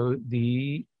show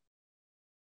the,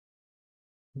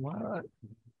 what?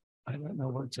 I don't know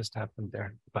what just happened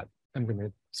there, but I'm going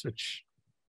to switch.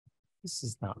 This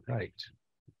is not right.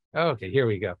 Okay, here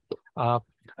we go.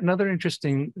 Another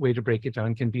interesting way to break it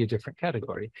down can be a different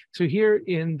category. So here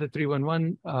in the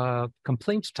 311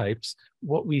 complaint types,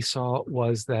 what we saw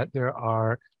was that there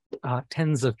are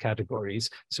tens of categories,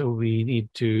 so we need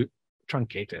to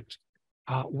truncate it.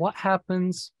 What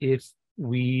happens if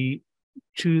we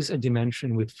choose a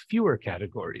dimension with fewer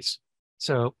categories?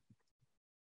 So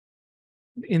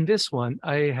in this one,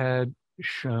 I had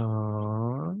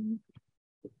shown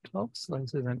 12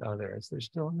 slices and others. There's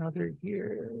still another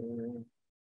here.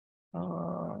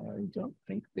 I don't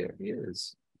think there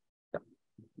is.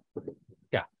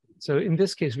 Yeah. So in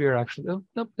this case, we are actually, oh,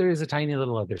 nope, there is a tiny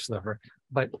little other sliver.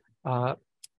 But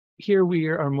here we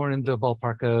are more in the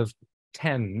ballpark of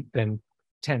 10 than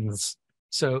tens.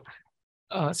 So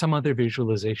some other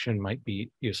visualization might be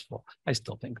useful. I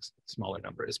still think smaller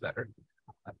number is better.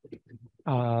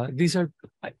 These are,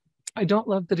 I don't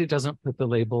love that it doesn't put the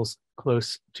labels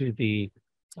close to the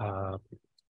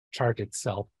chart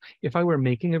itself. If I were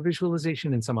making a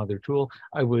visualization in some other tool,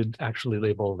 I would actually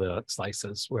label the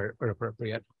slices where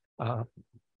appropriate.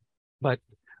 But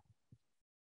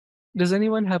does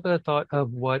anyone have a thought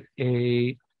of what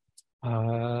a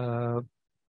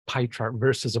pie chart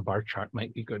versus a bar chart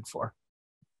might be good for?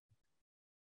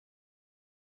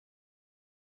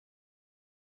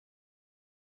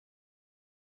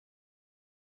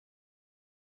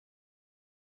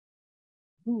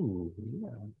 Ooh, yeah.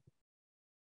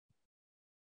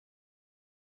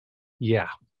 Yeah,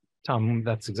 Tom,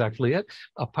 that's exactly it.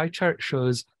 A pie chart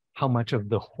shows how much of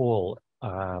the whole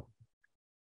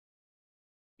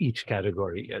each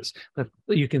category is. But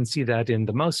you can see that in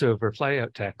the mouse over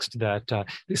flyout text that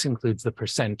this includes the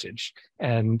percentage.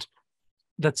 And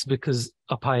that's because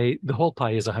a pie, the whole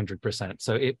pie is 100%.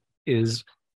 So it is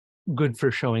good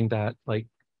for showing that like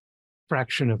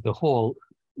fraction of the whole,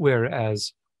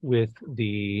 whereas with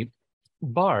the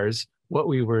bars, what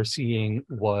we were seeing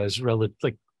was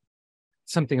like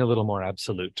something a little more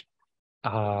absolute.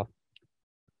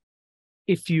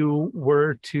 If you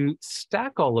were to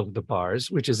stack all of the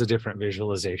bars, which is a different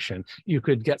visualization, you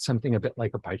could get something a bit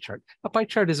like a pie chart. A pie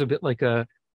chart is a bit like a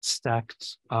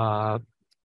stacked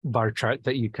bar chart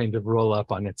that you kind of roll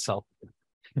up on itself.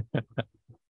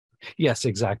 Yes,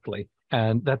 exactly.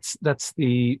 And that's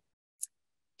the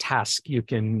task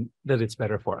that it's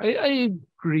better for. I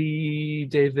agree,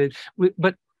 David,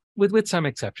 but with some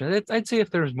exception. I'd say if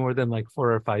there's more than like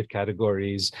 4 or 5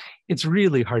 categories, it's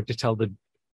really hard to tell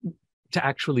to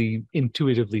actually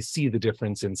intuitively see the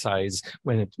difference in size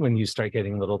when you start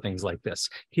getting little things like this.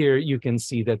 Here you can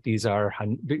see that these are,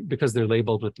 because they're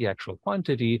labeled with the actual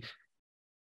quantity,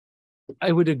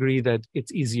 I would agree that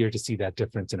it's easier to see that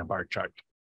difference in a bar chart.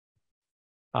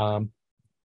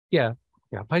 Yeah,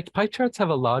 pie charts have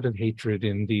a lot of hatred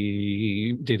in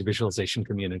the data visualization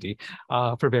community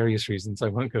for various reasons I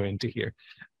won't go into here.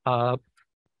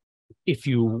 If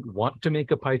you want to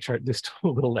make a pie chart, this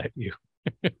tool will let you.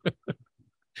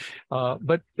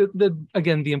 But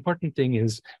again, the important thing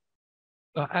is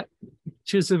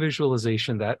choose a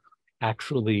visualization that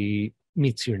actually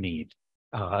meets your need.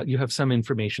 You have some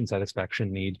information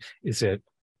satisfaction need. Is it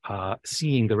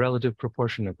seeing the relative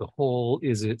proportion of the whole?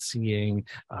 Is it seeing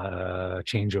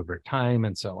change over time,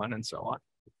 and so on and so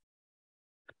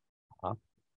on?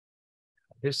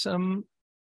 There's some.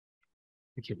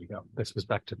 Here we go. This was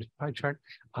back to the pie chart.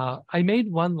 I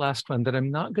made one last one that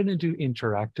I'm not going to do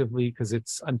interactively because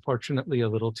it's unfortunately a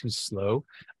little too slow.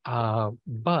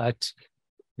 But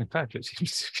in fact, it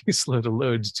seems to be slow to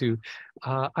load too.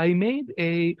 I made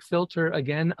a filter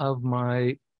again of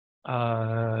my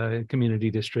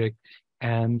community district,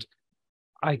 and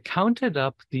I counted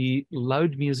up the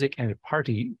loud music and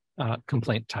party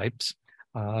complaint types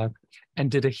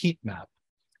and did a heat map.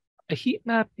 A heat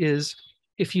map is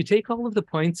if you take all of the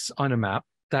points on a map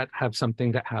that have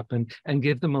something that happened and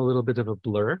give them a little bit of a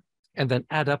blur, and then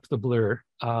add up the blur,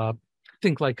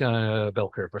 think like a bell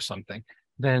curve or something,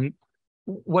 then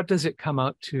what does it come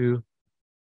out to?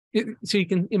 So you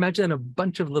can imagine a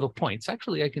bunch of little points.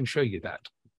 Actually, I can show you that.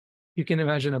 You can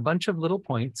imagine a bunch of little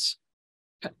points,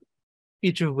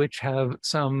 each of which have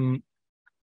some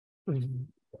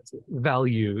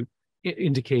value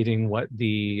indicating what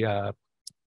the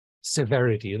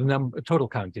severity, the total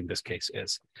count in this case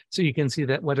is. So you can see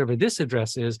that whatever this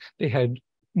address is, they had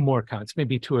more counts,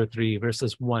 maybe 2 or 3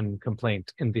 versus 1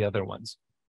 complaint in the other ones.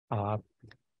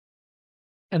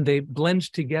 And they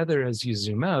blend together as you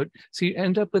zoom out. So you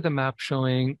end up with a map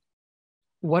showing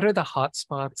what are the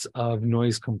hotspots of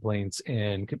noise complaints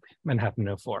in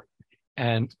Manhattan 04.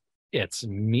 And it's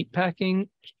meatpacking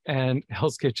and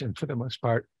Hell's Kitchen for the most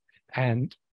part.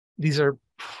 And these are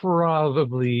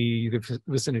probably the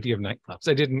vicinity of nightclubs.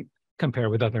 I didn't compare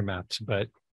with other maps, but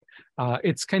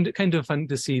it's kind of fun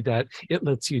to see that it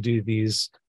lets you do these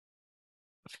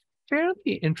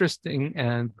fairly interesting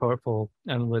and powerful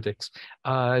analytics.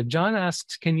 John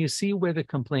asks, can you see where the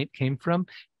complaint came from?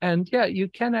 And yeah, you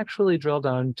can actually drill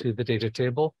down to the data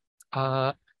table.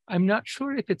 I'm not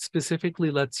sure if it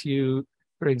specifically lets you,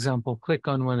 for example, click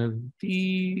on one of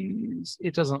these.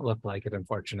 It doesn't look like it,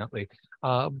 unfortunately.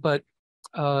 But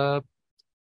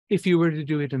if you were to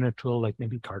do it in a tool like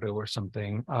maybe Carto or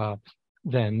something,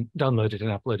 then download it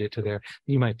and upload it to there,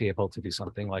 you might be able to do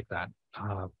something like that.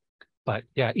 But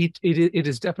yeah, it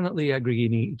is definitely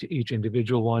aggregating to each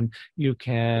individual one. You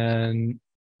can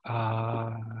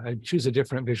choose a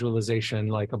different visualization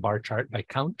like a bar chart by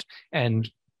count and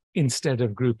instead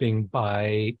of grouping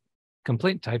by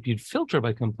complaint type, you'd filter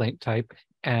by complaint type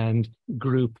and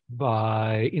group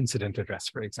by incident address,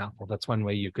 for example. That's one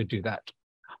way you could do that.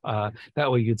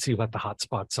 That way you'd see what the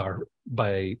hotspots are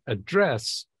by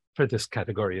address for this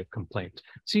category of complaint.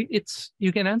 So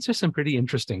you can answer some pretty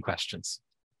interesting questions.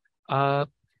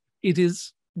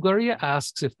 Gloria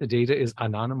asks if the data is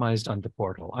anonymized on the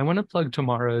portal. I want to plug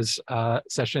tomorrow's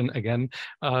session again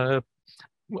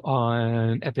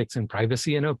on ethics and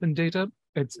privacy in open data.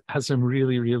 It has some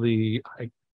really, really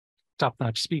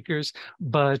top-notch speakers,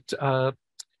 but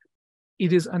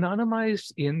it is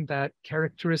anonymized in that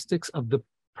characteristics of the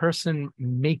person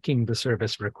making the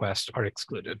service request are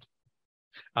excluded.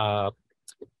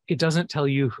 It doesn't tell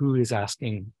you who is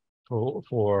asking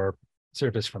for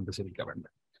service from the city government.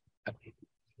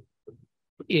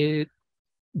 It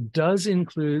does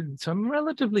include some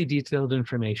relatively detailed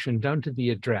information down to the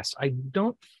address. I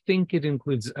don't think it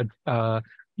includes a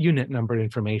unit number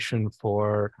information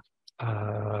for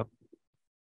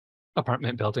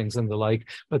apartment buildings and the like,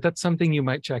 but that's something you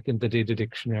might check in the data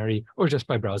dictionary or just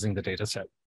by browsing the data set.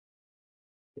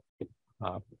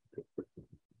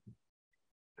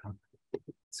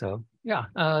 So yeah,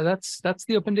 that's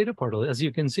the Open Data Portal. As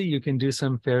you can see, you can do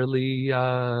some fairly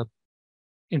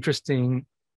interesting.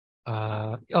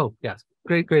 Oh yes,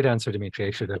 great answer, Dimitri.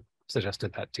 I should have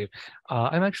suggested that too.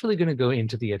 I'm actually going to go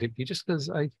into the edit view just because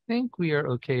I think we are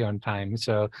okay on time.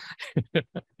 So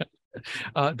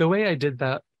the way I did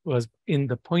that was in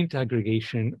the point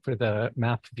aggregation for the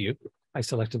map view. I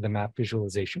selected the map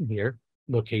visualization here,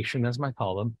 location as my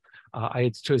column. I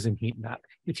had chosen heat map.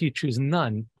 If you choose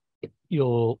none,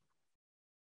 you'll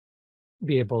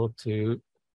be able to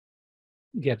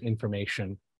get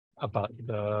information about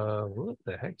what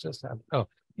the heck just happened? Oh,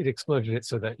 it exploded it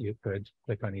so that you could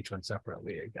click on each one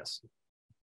separately, I guess.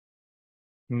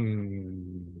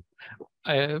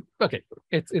 Okay,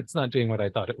 it's not doing what I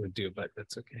thought it would do, but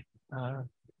that's okay.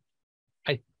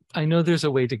 I know there's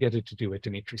a way to get it to do what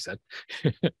Dimitri said.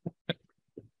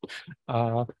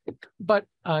 But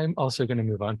I'm also going to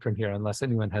move on from here unless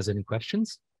anyone has any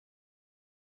questions.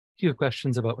 If you have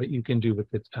questions about what you can do with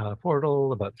the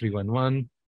portal, about 311,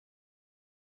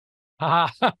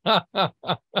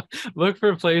 look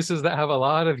for places that have a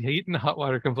lot of heat and hot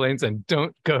water complaints and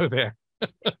don't go there.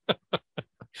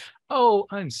 Oh,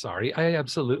 I'm sorry. I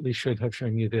absolutely should have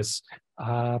shown you this.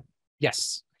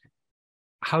 Yes.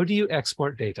 How do you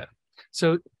export data?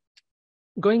 So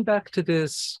going back to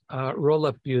this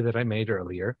roll-up view that I made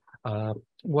earlier,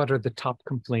 what are the top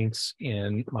complaints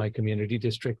in my community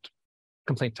district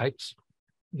complaint types?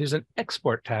 There's an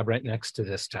export tab right next to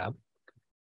this tab.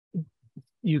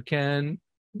 You can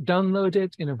download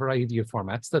it in a variety of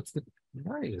formats.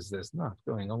 Why is this not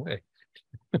going away?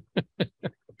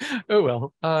 Oh,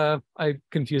 well, I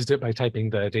confused it by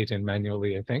typing the data in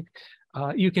manually, I think.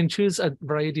 You can choose a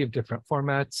variety of different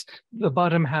formats. The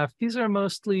bottom half, these are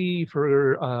mostly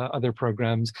for other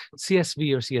programs.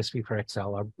 CSV or CSV for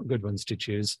Excel are good ones to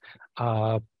choose.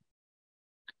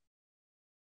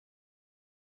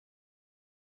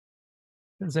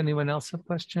 Does anyone else have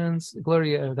questions?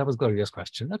 Gloria, that was Gloria's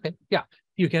question. Okay, yeah,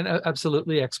 you can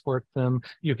absolutely export them.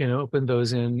 You can open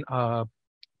those in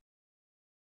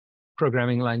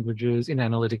programming languages, in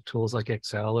analytic tools like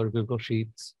Excel or Google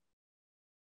Sheets.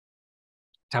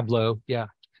 Tableau, yeah.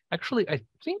 Actually, I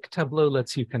think Tableau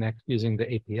lets you connect using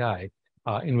the API,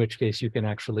 in which case you can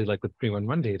actually, like with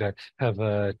 311 data, have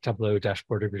a Tableau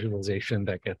dashboard or visualization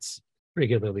that gets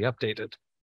regularly updated.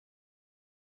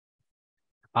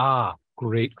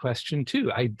 Great question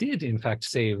too. I did in fact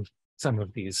save some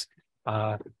of these.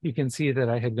 You can see that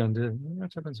I had gone to,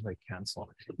 what happens if I cancel?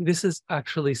 This is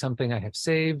actually something I have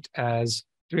saved as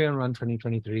 311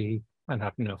 2023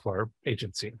 Manhattan 04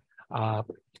 agency.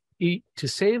 To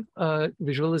save a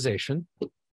visualization,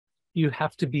 you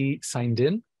have to be signed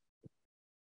in.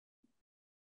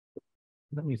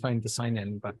 Let me find the sign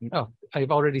in button. Oh,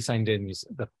 I've already signed in.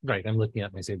 Right, I'm looking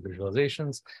at my saved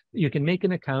visualizations. You can make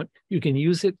an account. You can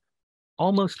use it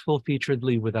almost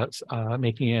full-featuredly without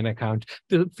making an account.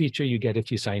 The feature you get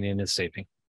if you sign in is saving.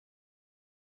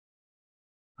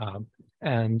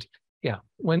 And yeah,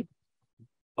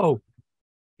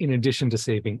 in addition to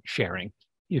saving, sharing.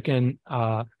 You can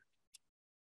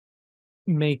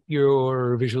make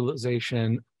your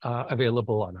visualization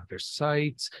available on other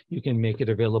sites. You can make it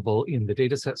available in the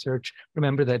dataset search.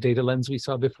 Remember that data lens we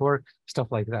saw before?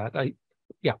 Stuff like that.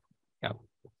 Yeah.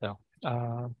 So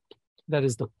that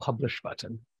is the publish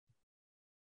button.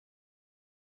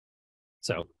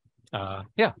 So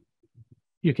yeah,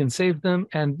 you can save them,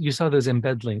 and you saw those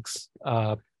embed links.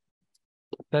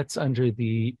 That's under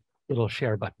the little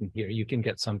share button here, you can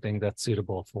get something that's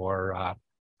suitable for,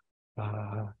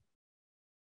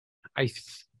 I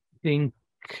think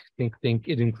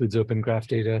it includes Open Graph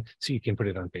data, so you can put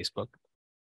it on Facebook.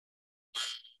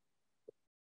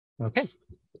 Okay,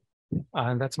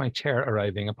 and that's my chair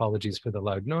arriving. Apologies for the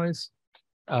loud noise.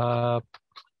 Yeah,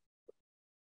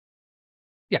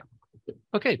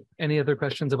 okay. Any other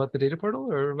questions about the data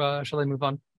portal, or shall I move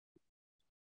on?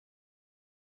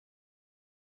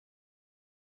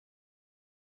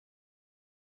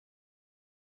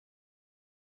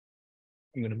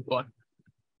 I'm going to move on.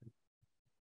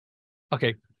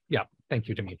 Okay, yeah, thank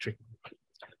you, Dimitri.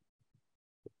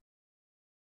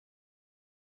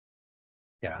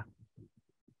 Yeah.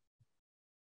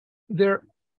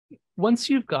 Once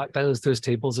you've got those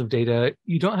tables of data,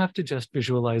 you don't have to just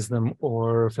visualize them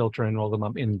or filter and roll them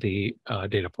up in the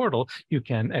data portal. You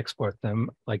can export them,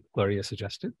 like Gloria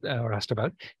suggested or asked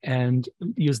about, and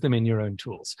use them in your own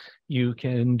tools. You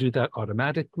can do that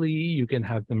automatically. You can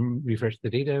have them refresh the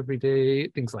data every day,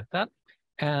 things like that,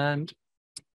 and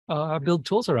build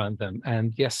tools around them.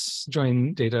 And yes,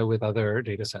 join data with other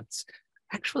data sets.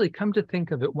 Actually, come to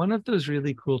think of it, one of those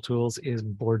really cool tools is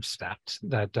BoardStat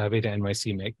that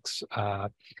BetaNYC makes.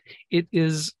 It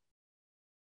is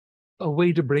a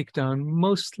way to break down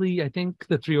mostly, I think,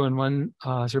 the 311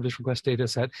 service request data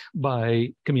set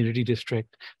by community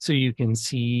district, so you can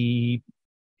see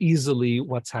easily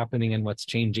what's happening and what's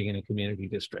changing in a community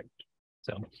district.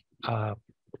 So,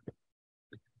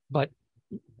 but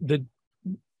the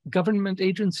government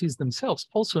agencies themselves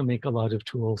also make a lot of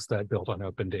tools that build on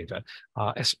open data,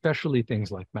 especially things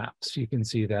like maps. You can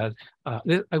see that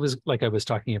I was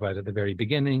talking about at the very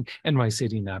beginning,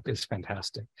 NYC map is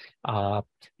fantastic.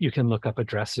 You can look up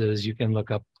addresses, you can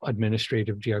look up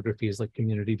administrative geographies like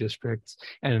community districts,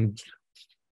 and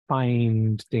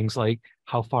find things like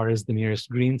how far is the nearest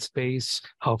green space,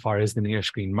 how far is the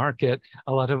nearest green market,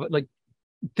 a lot of like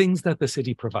things that the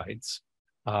city provides.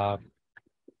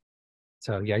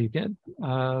 So yeah, you can.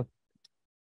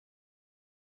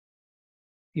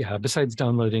 Yeah, besides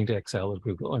downloading to Excel or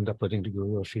Google and uploading to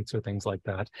Google Sheets or things like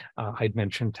that, I'd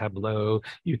mentioned Tableau.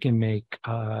 You can make,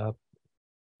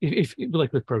 if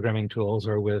like with programming tools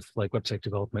or with like website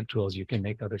development tools, you can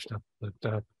make other stuff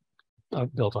that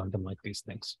built on them, like these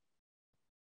things.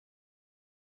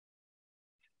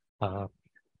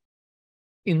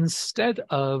 Instead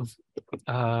of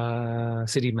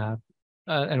city map,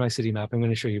 NYC map, I'm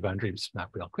going to show you boundaries map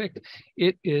real quick.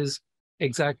 It is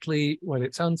exactly what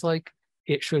it sounds like.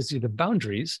 It shows you the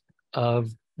boundaries of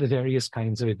the various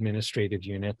kinds of administrative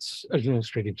units,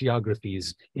 administrative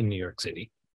geographies in New York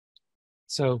City.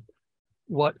 So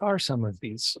what are some of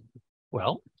these?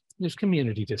 Well, there's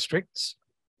community districts.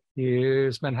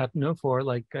 Here's Manhattan 04,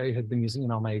 like I had been using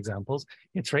in all my examples.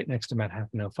 It's right next to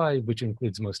Manhattan 05, which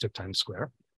includes most of Times Square,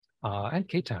 and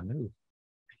K-Town.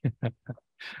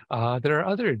 There are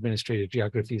other administrative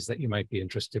geographies that you might be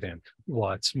interested in.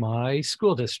 What's my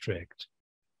school district?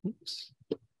 Oops.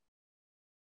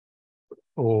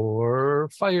 Or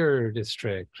fire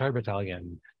district, fire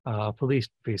battalion, police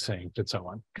precinct, and so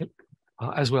on.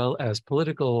 As well as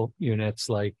political units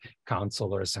like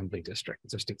council or assembly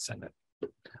districts or state senate.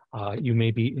 You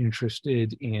may be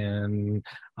interested in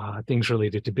things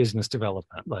related to business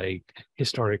development, like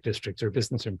historic districts or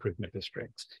business improvement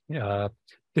districts.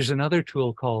 There's another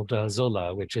tool called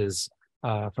Zola, which is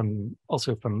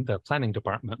also from the planning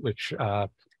department, which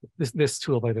this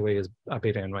tool, by the way, is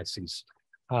BetaNYC's.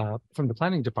 From the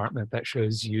planning department, that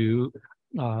shows you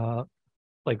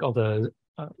like all the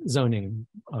zoning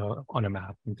on a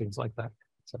map and things like that.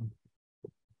 So,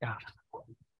 yeah.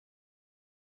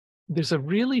 There's a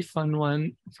really fun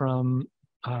one from,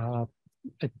 I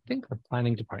think the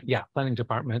planning department, yeah, planning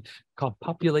department, called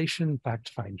Population Fact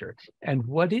Finder. And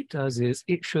what it does is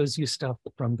it shows you stuff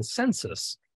from the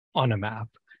census on a map.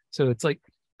 So it's like,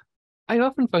 I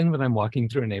often find when I'm walking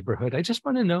through a neighborhood, I just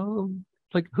want to know,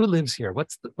 like, who lives here?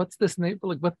 What's this neighbor,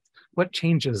 like, what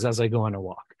changes as I go on a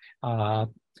walk?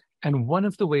 And one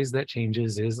of the ways that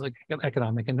changes is like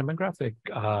economic and demographic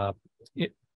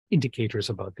indicators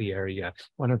about the area.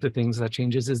 One of the things that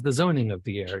changes is the zoning of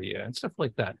the area and stuff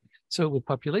like that. So with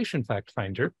Population Fact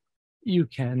Finder, you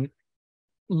can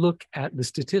look at the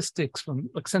statistics from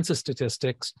like census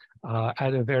statistics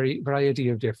at a variety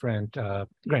of different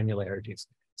granularities.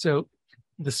 So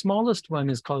the smallest one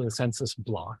is called a census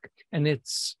block, and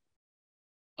it's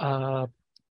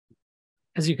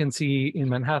as you can see in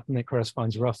Manhattan, it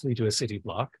corresponds roughly to a city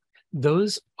block.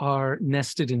 Those are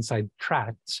nested inside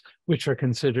tracts, which are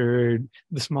considered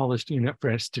the smallest unit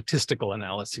for statistical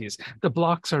analyses. The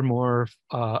blocks are more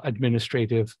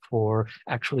administrative for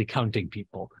actually counting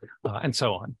people and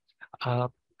so on.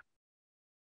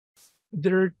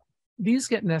 These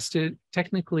get nested,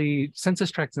 technically,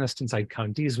 census tracts nest inside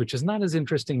counties, which is not as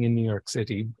interesting in New York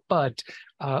City, but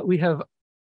we have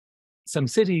some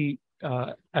city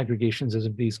aggregations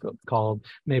of these called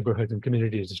neighborhood and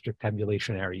community district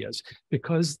tabulation areas.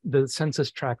 Because the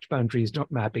census tract boundaries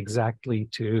don't map exactly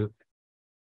to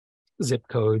zip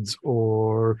codes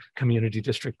or community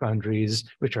district boundaries,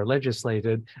 which are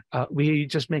legislated, we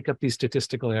just make up these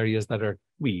statistical areas that are,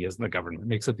 we as the government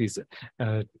makes up these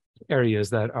areas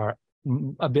that are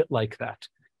a bit like that.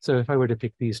 So if I were to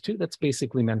pick these two, that's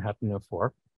basically Manhattan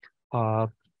 04.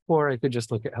 Or I could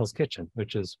just look at Hell's Kitchen,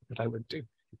 which is what I would do.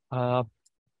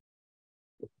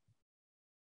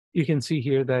 You can see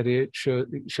here that it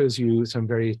shows you some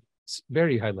very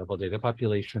high level data,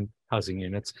 population, housing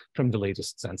units from the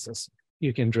latest census.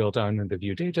 You can drill down in the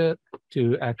view data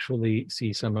to actually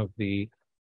see some of the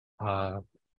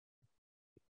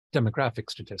demographic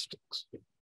statistics,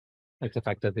 like the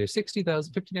fact that there's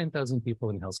 59,000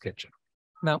 people in Hell's Kitchen.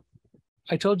 Now,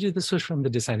 I told you this was from the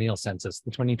decennial census,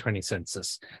 the 2020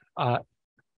 census.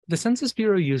 The Census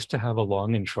Bureau used to have a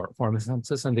long and short form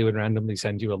census, and they would randomly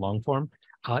send you a long form.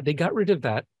 They got rid of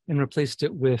that and replaced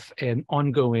it with an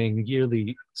ongoing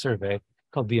yearly survey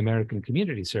called the American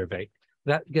Community Survey.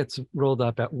 That gets rolled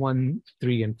up at 1,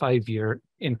 3, and 5 year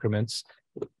increments,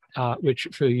 which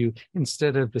show you,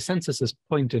 instead of the census's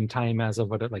point in time as of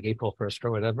like April 1st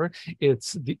or whatever,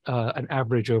 it's an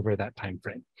average over that time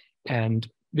frame. And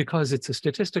because it's a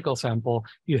statistical sample,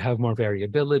 you have more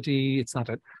variability. It's not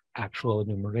an actual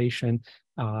enumeration.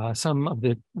 Some of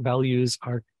the values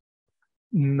are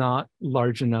not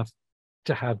large enough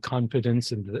to have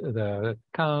confidence in the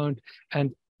count.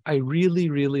 And I really,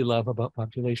 really love about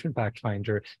Population Fact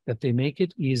Finder that they make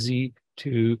it easy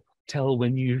to tell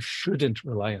when you shouldn't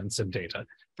rely on some data.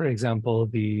 For example,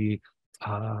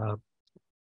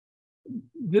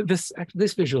 this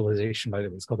visualization, by the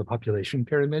way, is called the population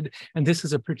pyramid. And this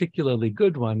is a particularly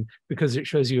good one because it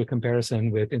shows you a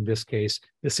comparison with, in this case,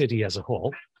 the city as a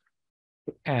whole.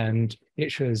 And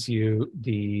it shows you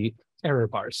the error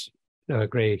bars, the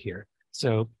gray here.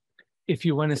 So if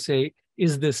you want to say,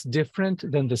 is this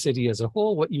different than the city as a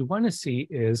whole? What you want to see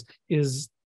is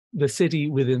the city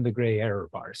within the gray error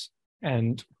bars.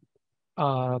 And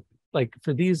like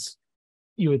for these,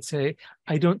 you would say,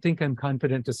 I don't think I'm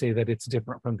confident to say that it's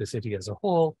different from the city as a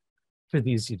whole. For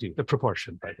these, you do. The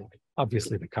proportion, by the way.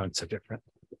 Obviously, the counts are different.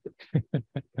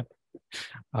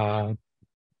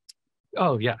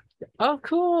 Oh, yeah. Oh,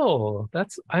 cool.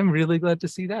 I'm really glad to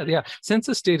see that. Yeah,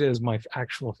 census data is my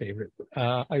actual favorite.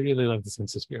 I really love the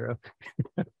Census Bureau.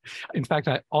 In fact,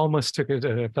 I almost took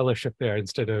a fellowship there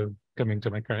instead of coming to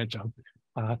my current job.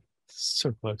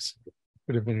 So close.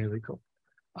 Would have been really cool.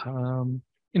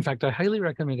 In fact, I highly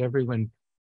recommend everyone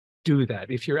do that.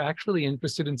 If you're actually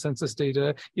interested in census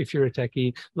data, if you're a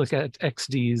techie, look at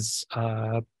XD's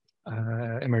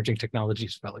Emerging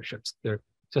Technologies Fellowships. They're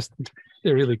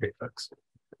really great folks.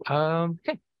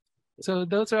 Okay, so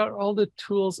those are all the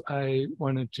tools I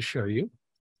wanted to show you.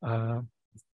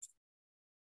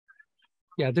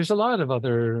 Yeah, there's a lot of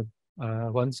other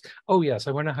ones. Oh yes,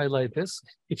 I want to highlight this.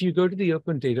 If you go to the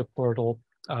Open Data Portal,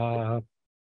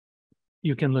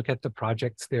 you can look at the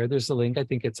projects there. There's a link, I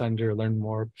think it's under Learn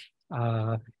More,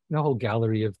 a whole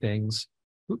gallery of things.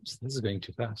 Oops, this is going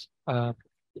too fast.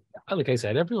 Like I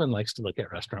said, everyone likes to look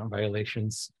at restaurant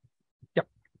violations. Yep.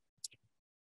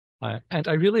 And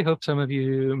I really hope some of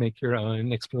you make your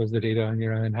own, explore the data on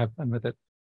your own, have fun with it.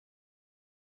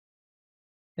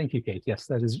 Thank you, Kate. Yes,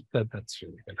 that's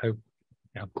really good.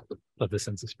 I love the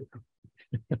Census Bureau.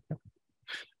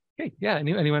 Okay, yeah,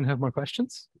 anyone have more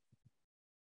questions?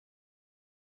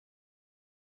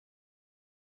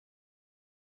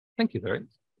 Thank you, Larry.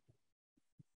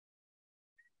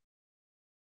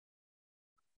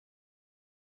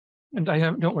 And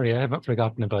don't worry, I haven't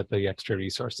forgotten about the extra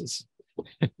resources.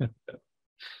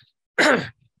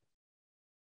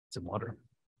 Some water.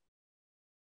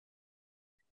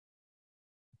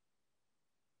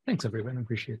 Thanks, everyone. I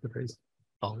appreciate the praise.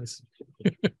 Always.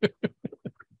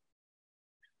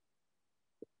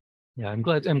 Yeah, I'm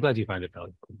glad you find it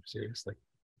valuable. Seriously.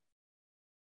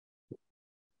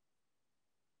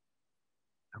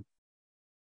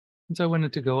 And so I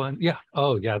wanted to go on. Yeah.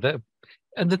 Oh, yeah.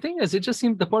 And the thing is,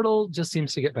 the portal just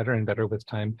seems to get better and better with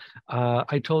time.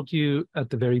 I told you at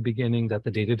the very beginning that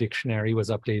the data dictionary was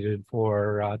updated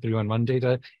for 311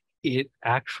 data. It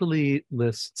actually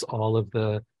lists all of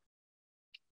the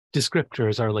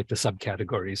descriptors, are like the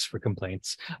subcategories for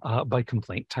complaints by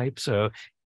complaint type. So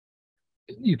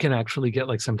you can actually get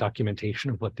like some documentation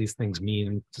of what these things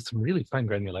mean to some really fine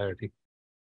granularity.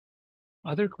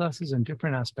 Other classes and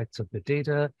different aspects of the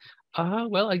data.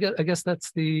 Well, I guess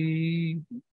that's the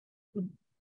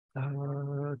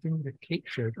thing that Kate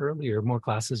shared earlier, more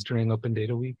classes during Open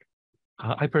Data Week.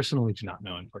 I personally do not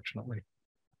know, unfortunately.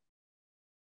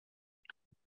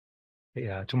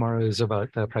 Yeah, tomorrow is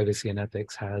about privacy and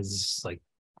ethics, has like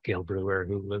Gail Brewer,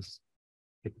 who was,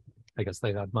 I guess,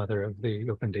 the godmother of the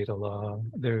open data law.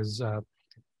 There's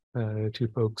two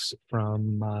folks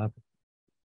from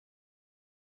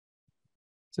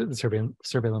the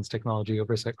Surveillance Technology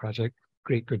Oversight Project,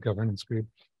 Great Good Governance Group,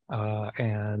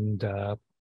 and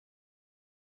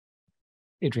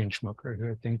Adrian Schmoker,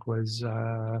 who I think was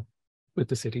with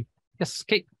the city. Yes,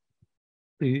 Kate,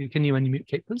 can you unmute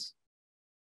Kate, please?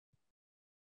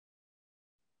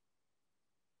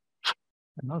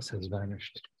 My mouse has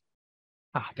vanished.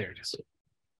 There it is.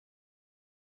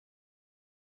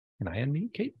 Can I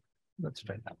unmute Kate? Let's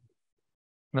try that.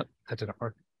 No, that didn't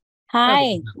work.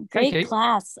 Hi, great Kate.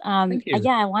 class. Thank you.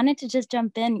 Yeah, I wanted to just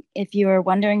jump in. If you were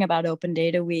wondering about Open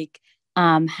Data Week,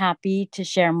 happy to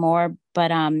share more,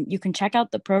 but you can check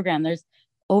out the program. There's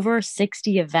over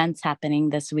 60 events happening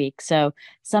this week. So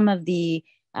some of the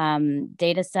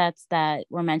data sets that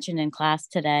were mentioned in class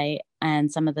today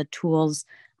and some of the tools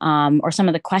or some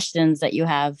of the questions that you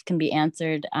have can be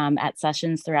answered at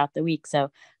sessions throughout the week.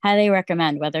 So highly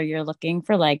recommend, whether you're looking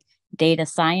for like data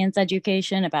science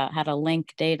education about how to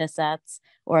link data sets,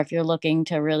 or if you're looking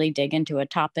to really dig into a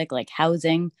topic like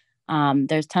housing,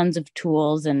 there's tons of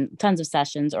tools and tons of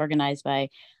sessions organized by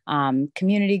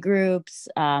community groups,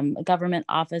 government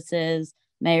offices,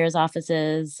 mayor's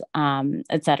offices,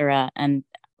 etc. And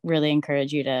really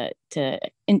encourage you to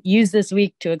use this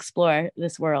week to explore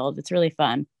this world. It's really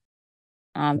fun.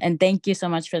 And thank you so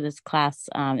much for this class.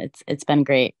 It's been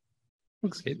great.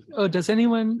 Thanks, Kate. Oh, does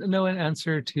anyone know an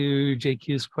answer to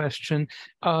JQ's question?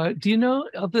 Do you know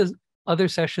of the other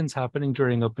sessions happening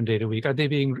during Open Data Week? Are they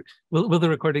being, will the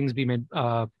recordings be made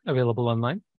available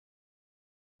online?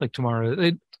 Like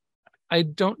tomorrow? I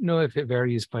don't know if it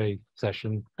varies by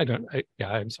session.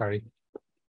 I'm sorry.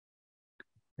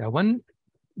 Yeah,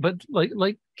 but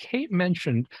like Kate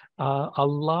mentioned, a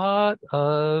lot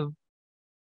of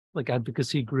like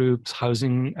advocacy groups,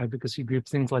 housing advocacy groups,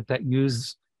 things like that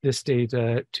use this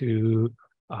data to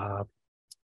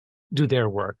do their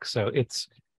work. So it's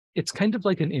kind of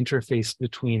like an interface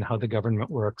between how the government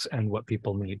works and what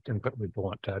people need and what people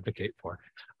want to advocate for.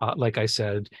 Like I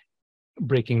said,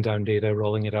 breaking down data,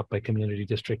 rolling it up by community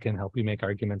district can help you make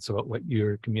arguments about what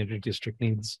your community district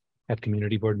needs at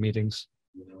community board meetings.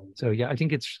 So yeah, I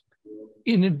think it's,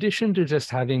 in addition to just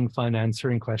having fun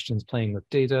answering questions, playing with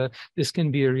data, this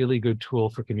can be a really good tool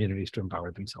for communities to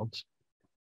empower themselves.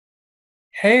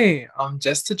 Hey,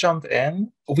 just to jump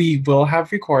in, we will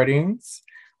have recordings.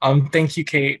 Thank you,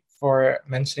 Kate, for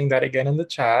mentioning that again in the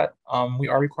chat. We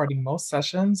are recording most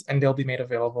sessions and they'll be made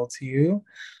available to you.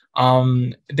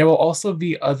 There will also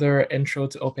be other intro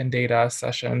to open data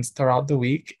sessions throughout the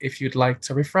week. If you'd like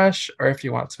to refresh or if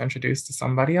you want to introduce to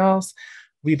somebody else,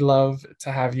 we'd love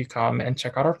to have you come and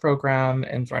check out our program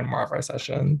and join more of our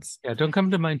sessions. Yeah, don't come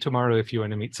to mine tomorrow if you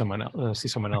want to meet someone else, see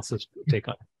someone else's take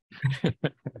on it.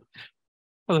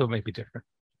 Although it might be different.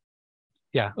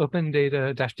 Yeah, open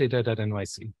data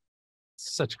 -data.nyc.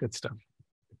 Such good stuff.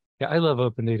 Yeah, I love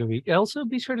Open Data Week. Also,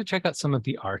 be sure to check out some of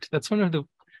the art. That's one of the,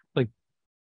 like,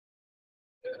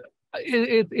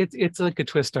 it's like a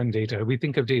twist on data. We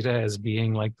think of data as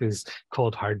being like these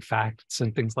cold hard facts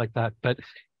and things like that, but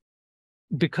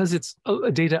because it's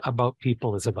data about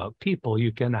people is about people,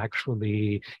 you can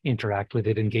actually interact with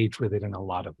it, engage with it in a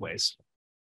lot of ways.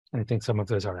 And I think some of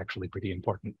those are actually pretty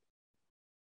important.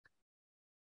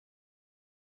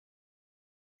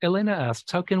 Elena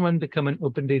asks, how can one become an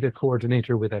open data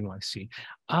coordinator with NYC?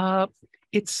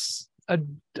 It's, I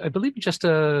believe, just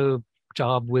a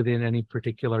job within any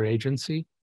particular agency.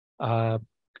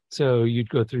 So you'd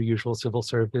go through usual civil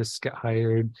service, get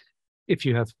hired. If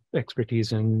you have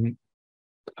expertise in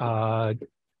data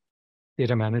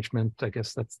management, I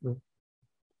guess that's the,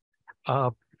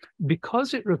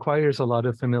 because it requires a lot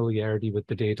of familiarity with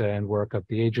the data and work of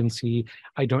the agency,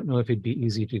 I don't know if it'd be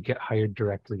easy to get hired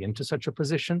directly into such a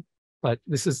position, but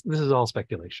this is all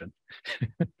speculation.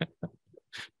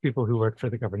 People who work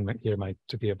for the government here might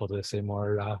to be able to say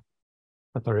more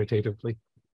authoritatively.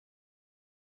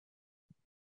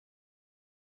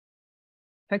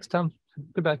 Thanks, Tom.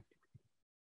 Goodbye.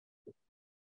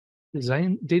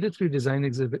 Design data through design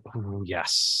exhibit. Oh,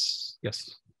 yes.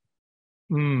 Yes.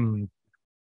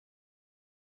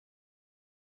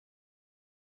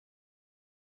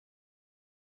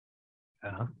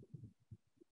 Yeah.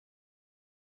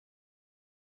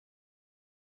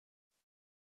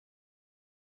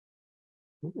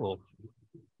 Cool.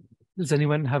 Does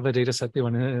anyone have a data set they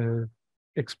want to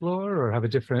explore or have a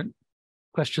different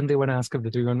question they want to ask of the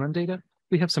 311 data?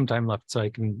 We have some time left, so I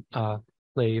can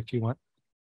play if you want.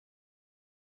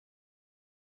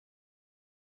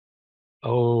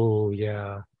 Oh,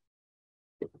 yeah.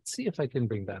 Let's see if I can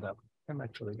bring that up. I'm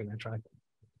actually going to try.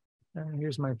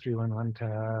 Here's my 311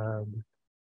 tab.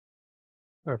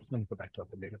 Or let me go back to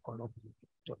Open Data Portal.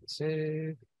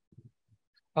 Save.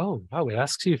 Oh, wow, it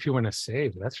asks you if you want to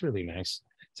save. That's really nice.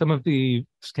 Some of these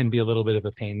can be a little bit of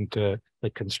a pain to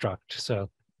like construct. So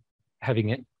having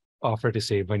it offer to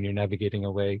save when you're navigating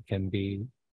away can be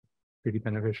pretty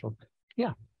beneficial.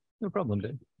 Yeah, no problem,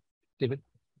 David.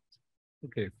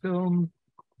 Okay, film.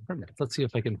 Let's see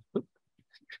if I can.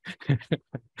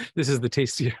 This is the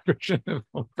tastier version of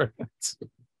film permits.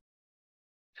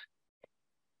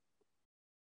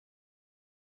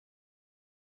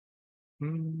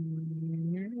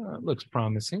 Yeah, it looks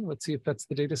promising. Let's see if that's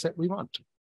the data set we want.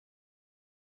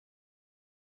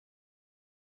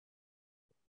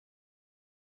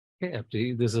 Okay,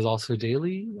 update. This is also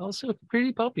daily, also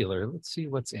pretty popular. Let's see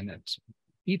what's in it.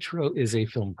 Each row is a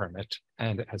film permit,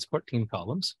 and it has 14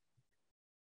 columns.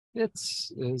 It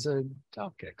is a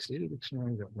docx, data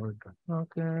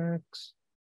dictionary.org.docx.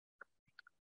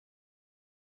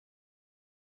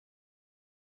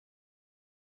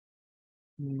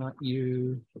 Not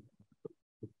you.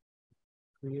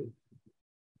 Create.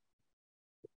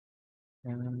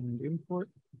 And import.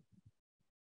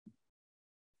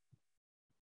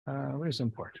 Where's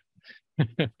import?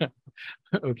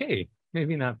 Okay,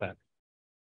 maybe not that.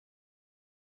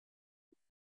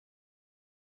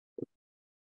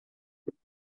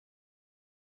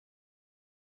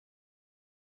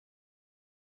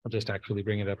 I'll just actually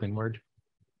bring it up in Word.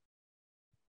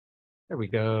 There we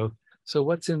go. So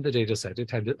what's in the data set? It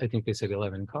had, I think they said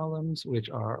 11 columns, which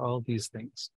are all these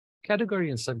things. Category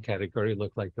and subcategory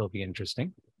look like they'll be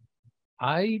interesting.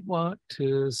 I want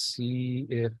to see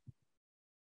if,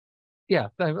 yeah,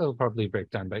 I'll probably break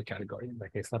down by category. In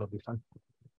that case, that'll be fun.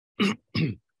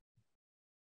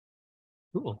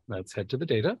 Cool, let's head to the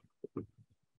data.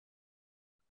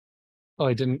 Oh,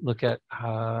 I didn't look at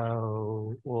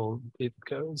how old it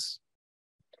goes.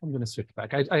 I'm going to switch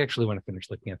back. I actually want to finish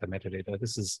looking at the metadata.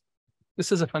 This is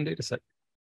a fun data set.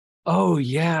 Oh,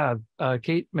 yeah.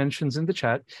 Kate mentions in the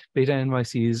chat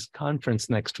BetaNYC's conference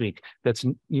next week. That's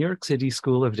New York City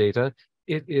School of Data.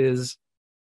 It is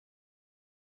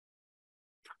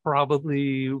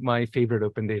probably my favorite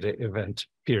open data event,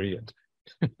 period.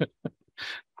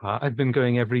 I've been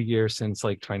going every year since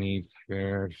like 20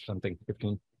 or something,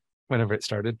 15, whenever it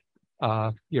started,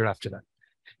 year after that.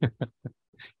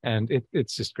 And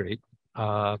it's just great.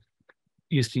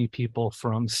 You see people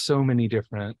from so many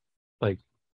different like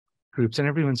groups, and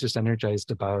everyone's just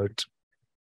energized about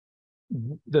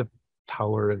the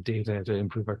power of data to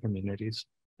improve our communities.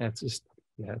 That's just,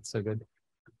 yeah, it's so good.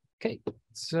 Okay,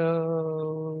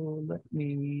 so let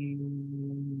me,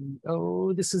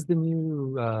 oh, this is the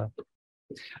new,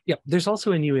 yeah, there's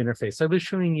also a new interface. I was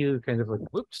showing you kind of like,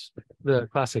 whoops, the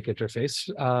classic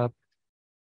interface.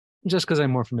 Just because I'm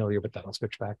more familiar with that, I'll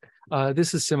switch back.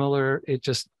 This is similar, it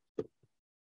just,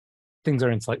 things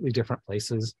are in slightly different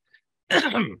places.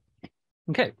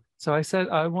 Okay, so I said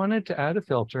I wanted to add a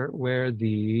filter where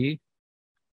the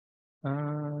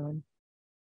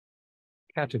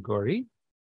category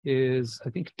is,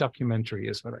 I think documentary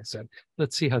is what I said.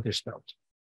 Let's see how they're spelled.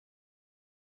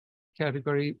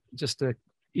 Category, just an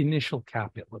initial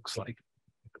cap, it looks like.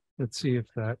 Let's see if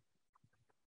that,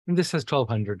 and this has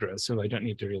 1200 rows, so I don't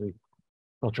need to really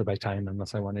filter by time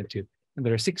unless I wanted to. And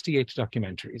there are 68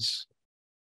 documentaries.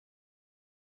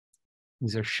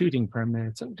 These are shooting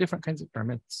permits, different kinds of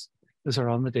permits. Those are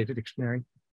all in the data dictionary.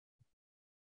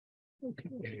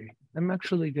 Okay, I'm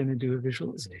actually going to do a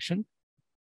visualization.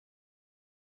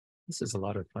 This is a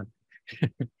lot of fun.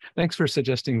 Thanks for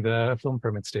suggesting the film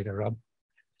permits data, Rob.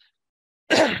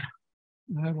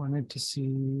 I wanted to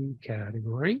see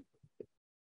category.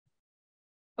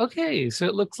 Okay, so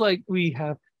it looks like we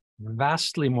have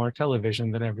vastly more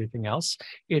television than everything else.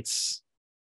 It's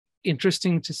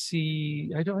interesting to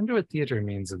see. I don't wonder what theater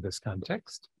means in this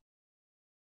context.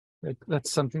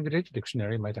 That's something the data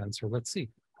dictionary might answer. Let's see.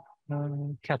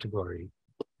 Category.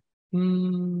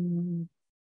 It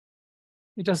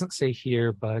doesn't say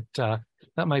here, but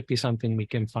that might be something we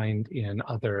can find in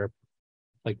other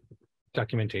like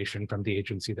documentation from the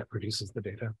agency that produces the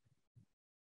data.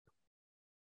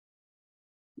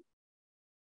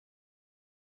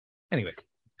 Anyway,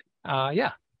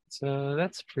 yeah, so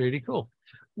that's pretty cool.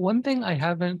 One thing I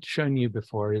haven't shown you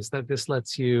before is that this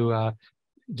lets you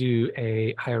do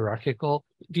a hierarchical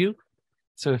view.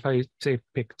 So if I say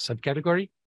pick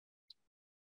subcategory,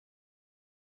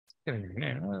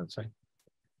 that's fine.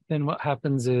 Then what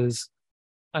happens is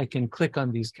I can click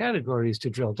on these categories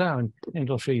to drill down, and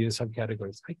it'll show you the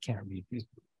subcategories. I can't read these.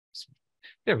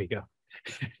 There we go.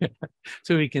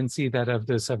 So we can see that of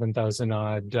the 7,000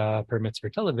 odd permits for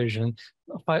television,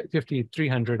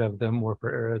 5,300 of them were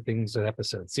for things with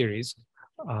episode series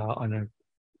on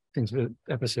things with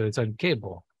episodes on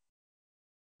cable,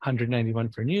 191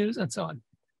 for news, and so on.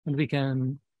 And we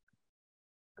can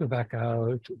go back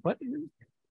out. What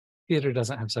theater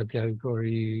doesn't have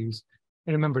subcategories?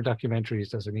 And remember, documentaries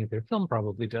doesn't either. Film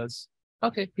probably does.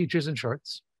 Okay, features and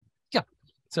shorts. Yeah,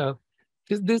 so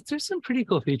there's some pretty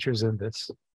cool features in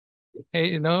this.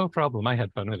 Hey, no problem. I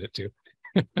had fun with it too.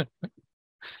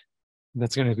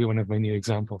 That's going to be one of my new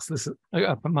examples. This is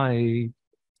my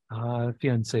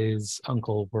fiance's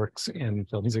uncle works in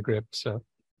film. He's a grip, so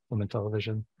film and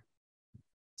television.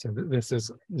 So this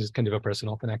is kind of a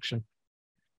personal connection.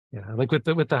 Yeah, like with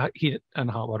the heat and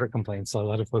hot water complaints, a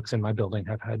lot of folks in my building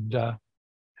have had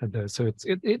those. So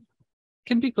it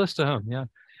can be close to home. Yeah.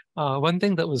 One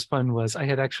thing that was fun was I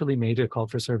had actually made a call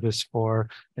for service for,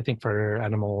 I think for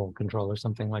animal control or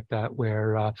something like that,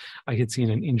 where I had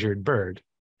seen an injured bird,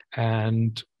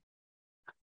 and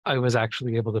I was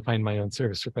actually able to find my own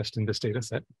service request in this data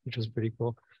set, which was pretty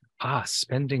cool.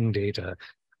 Spending data.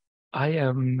 I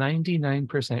am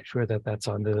 99% sure that that's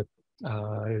on the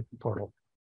portal.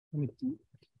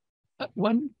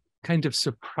 One kind of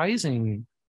surprising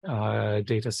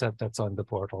data set that's on the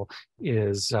portal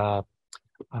is how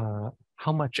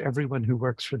much everyone who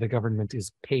works for the government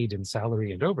is paid in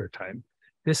salary and overtime.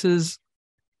 This is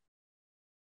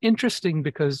interesting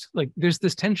because like there's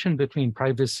this tension between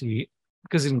privacy,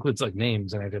 because it includes like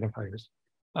names and identifiers.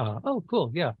 Oh,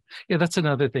 cool. Yeah. Yeah, that's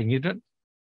another thing.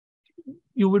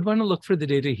 You would want to look for the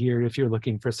data here if you're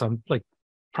looking for some like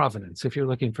provenance, if you're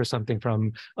looking for something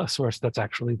from a source that's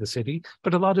actually the city.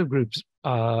 But a lot of groups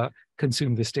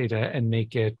consume this data and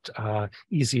make it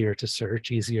easier to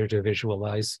search, easier to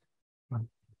visualize.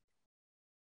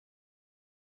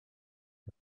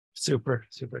 Super,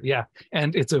 super. Yeah.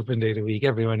 And it's Open Data Week.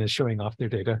 Everyone is showing off their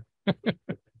data.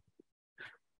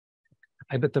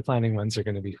 I bet the planning ones are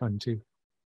going to be fun too.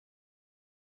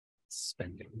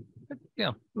 Spending.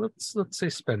 Yeah, let's say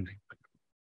spending.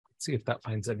 Let's see if that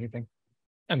finds anything.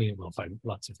 I mean, we'll find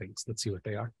lots of things. Let's see what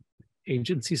they are.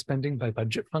 Agency spending by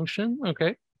budget function.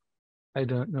 Okay. I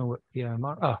don't know what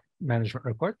PMR. Management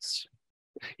reports.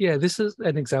 Yeah, this is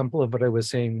an example of what I was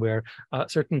saying where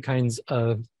certain kinds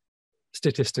of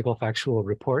statistical factual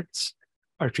reports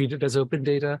are treated as open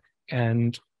data,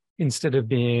 and instead of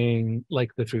being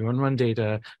like the 311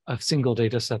 data, a single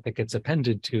data set that gets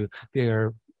appended to,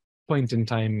 their point in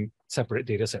time separate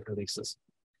data set releases.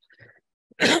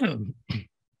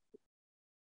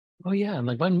 Oh yeah, and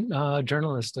like one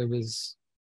journalist I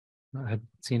had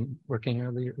seen working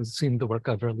earlier, seen the work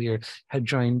of earlier, had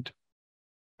joined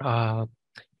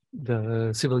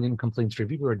the Civilian Complaints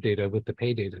Review Board data with the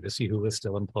pay data to see who was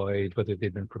still employed, whether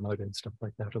they'd been promoted and stuff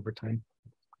like that over time.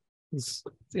 It's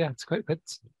quite good.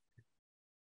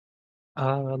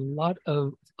 A lot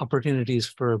of opportunities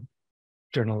for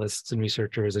journalists and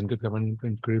researchers and good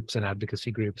government groups and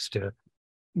advocacy groups to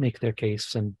make their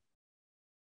case and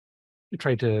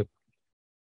try to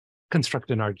construct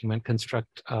an argument,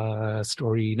 construct a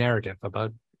story narrative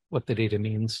about what the data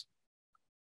means.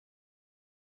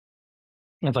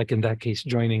 And like in that case,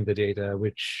 joining the data,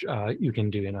 which you can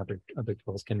do in other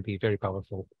tools, can be very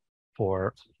powerful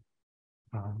for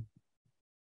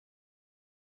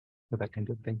that kind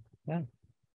of thing. Yeah.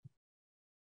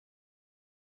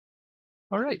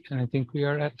 All right, and I think we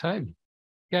are at time.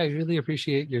 Yeah, I really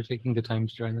appreciate your taking the time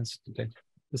to join us today.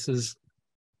 This is,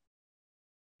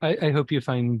 I hope you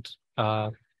find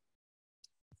open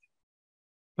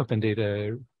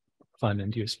data fun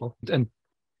and useful and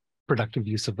productive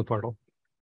use of the portal.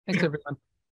 Thanks, everyone.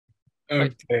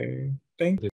 Okay,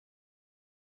 thank you.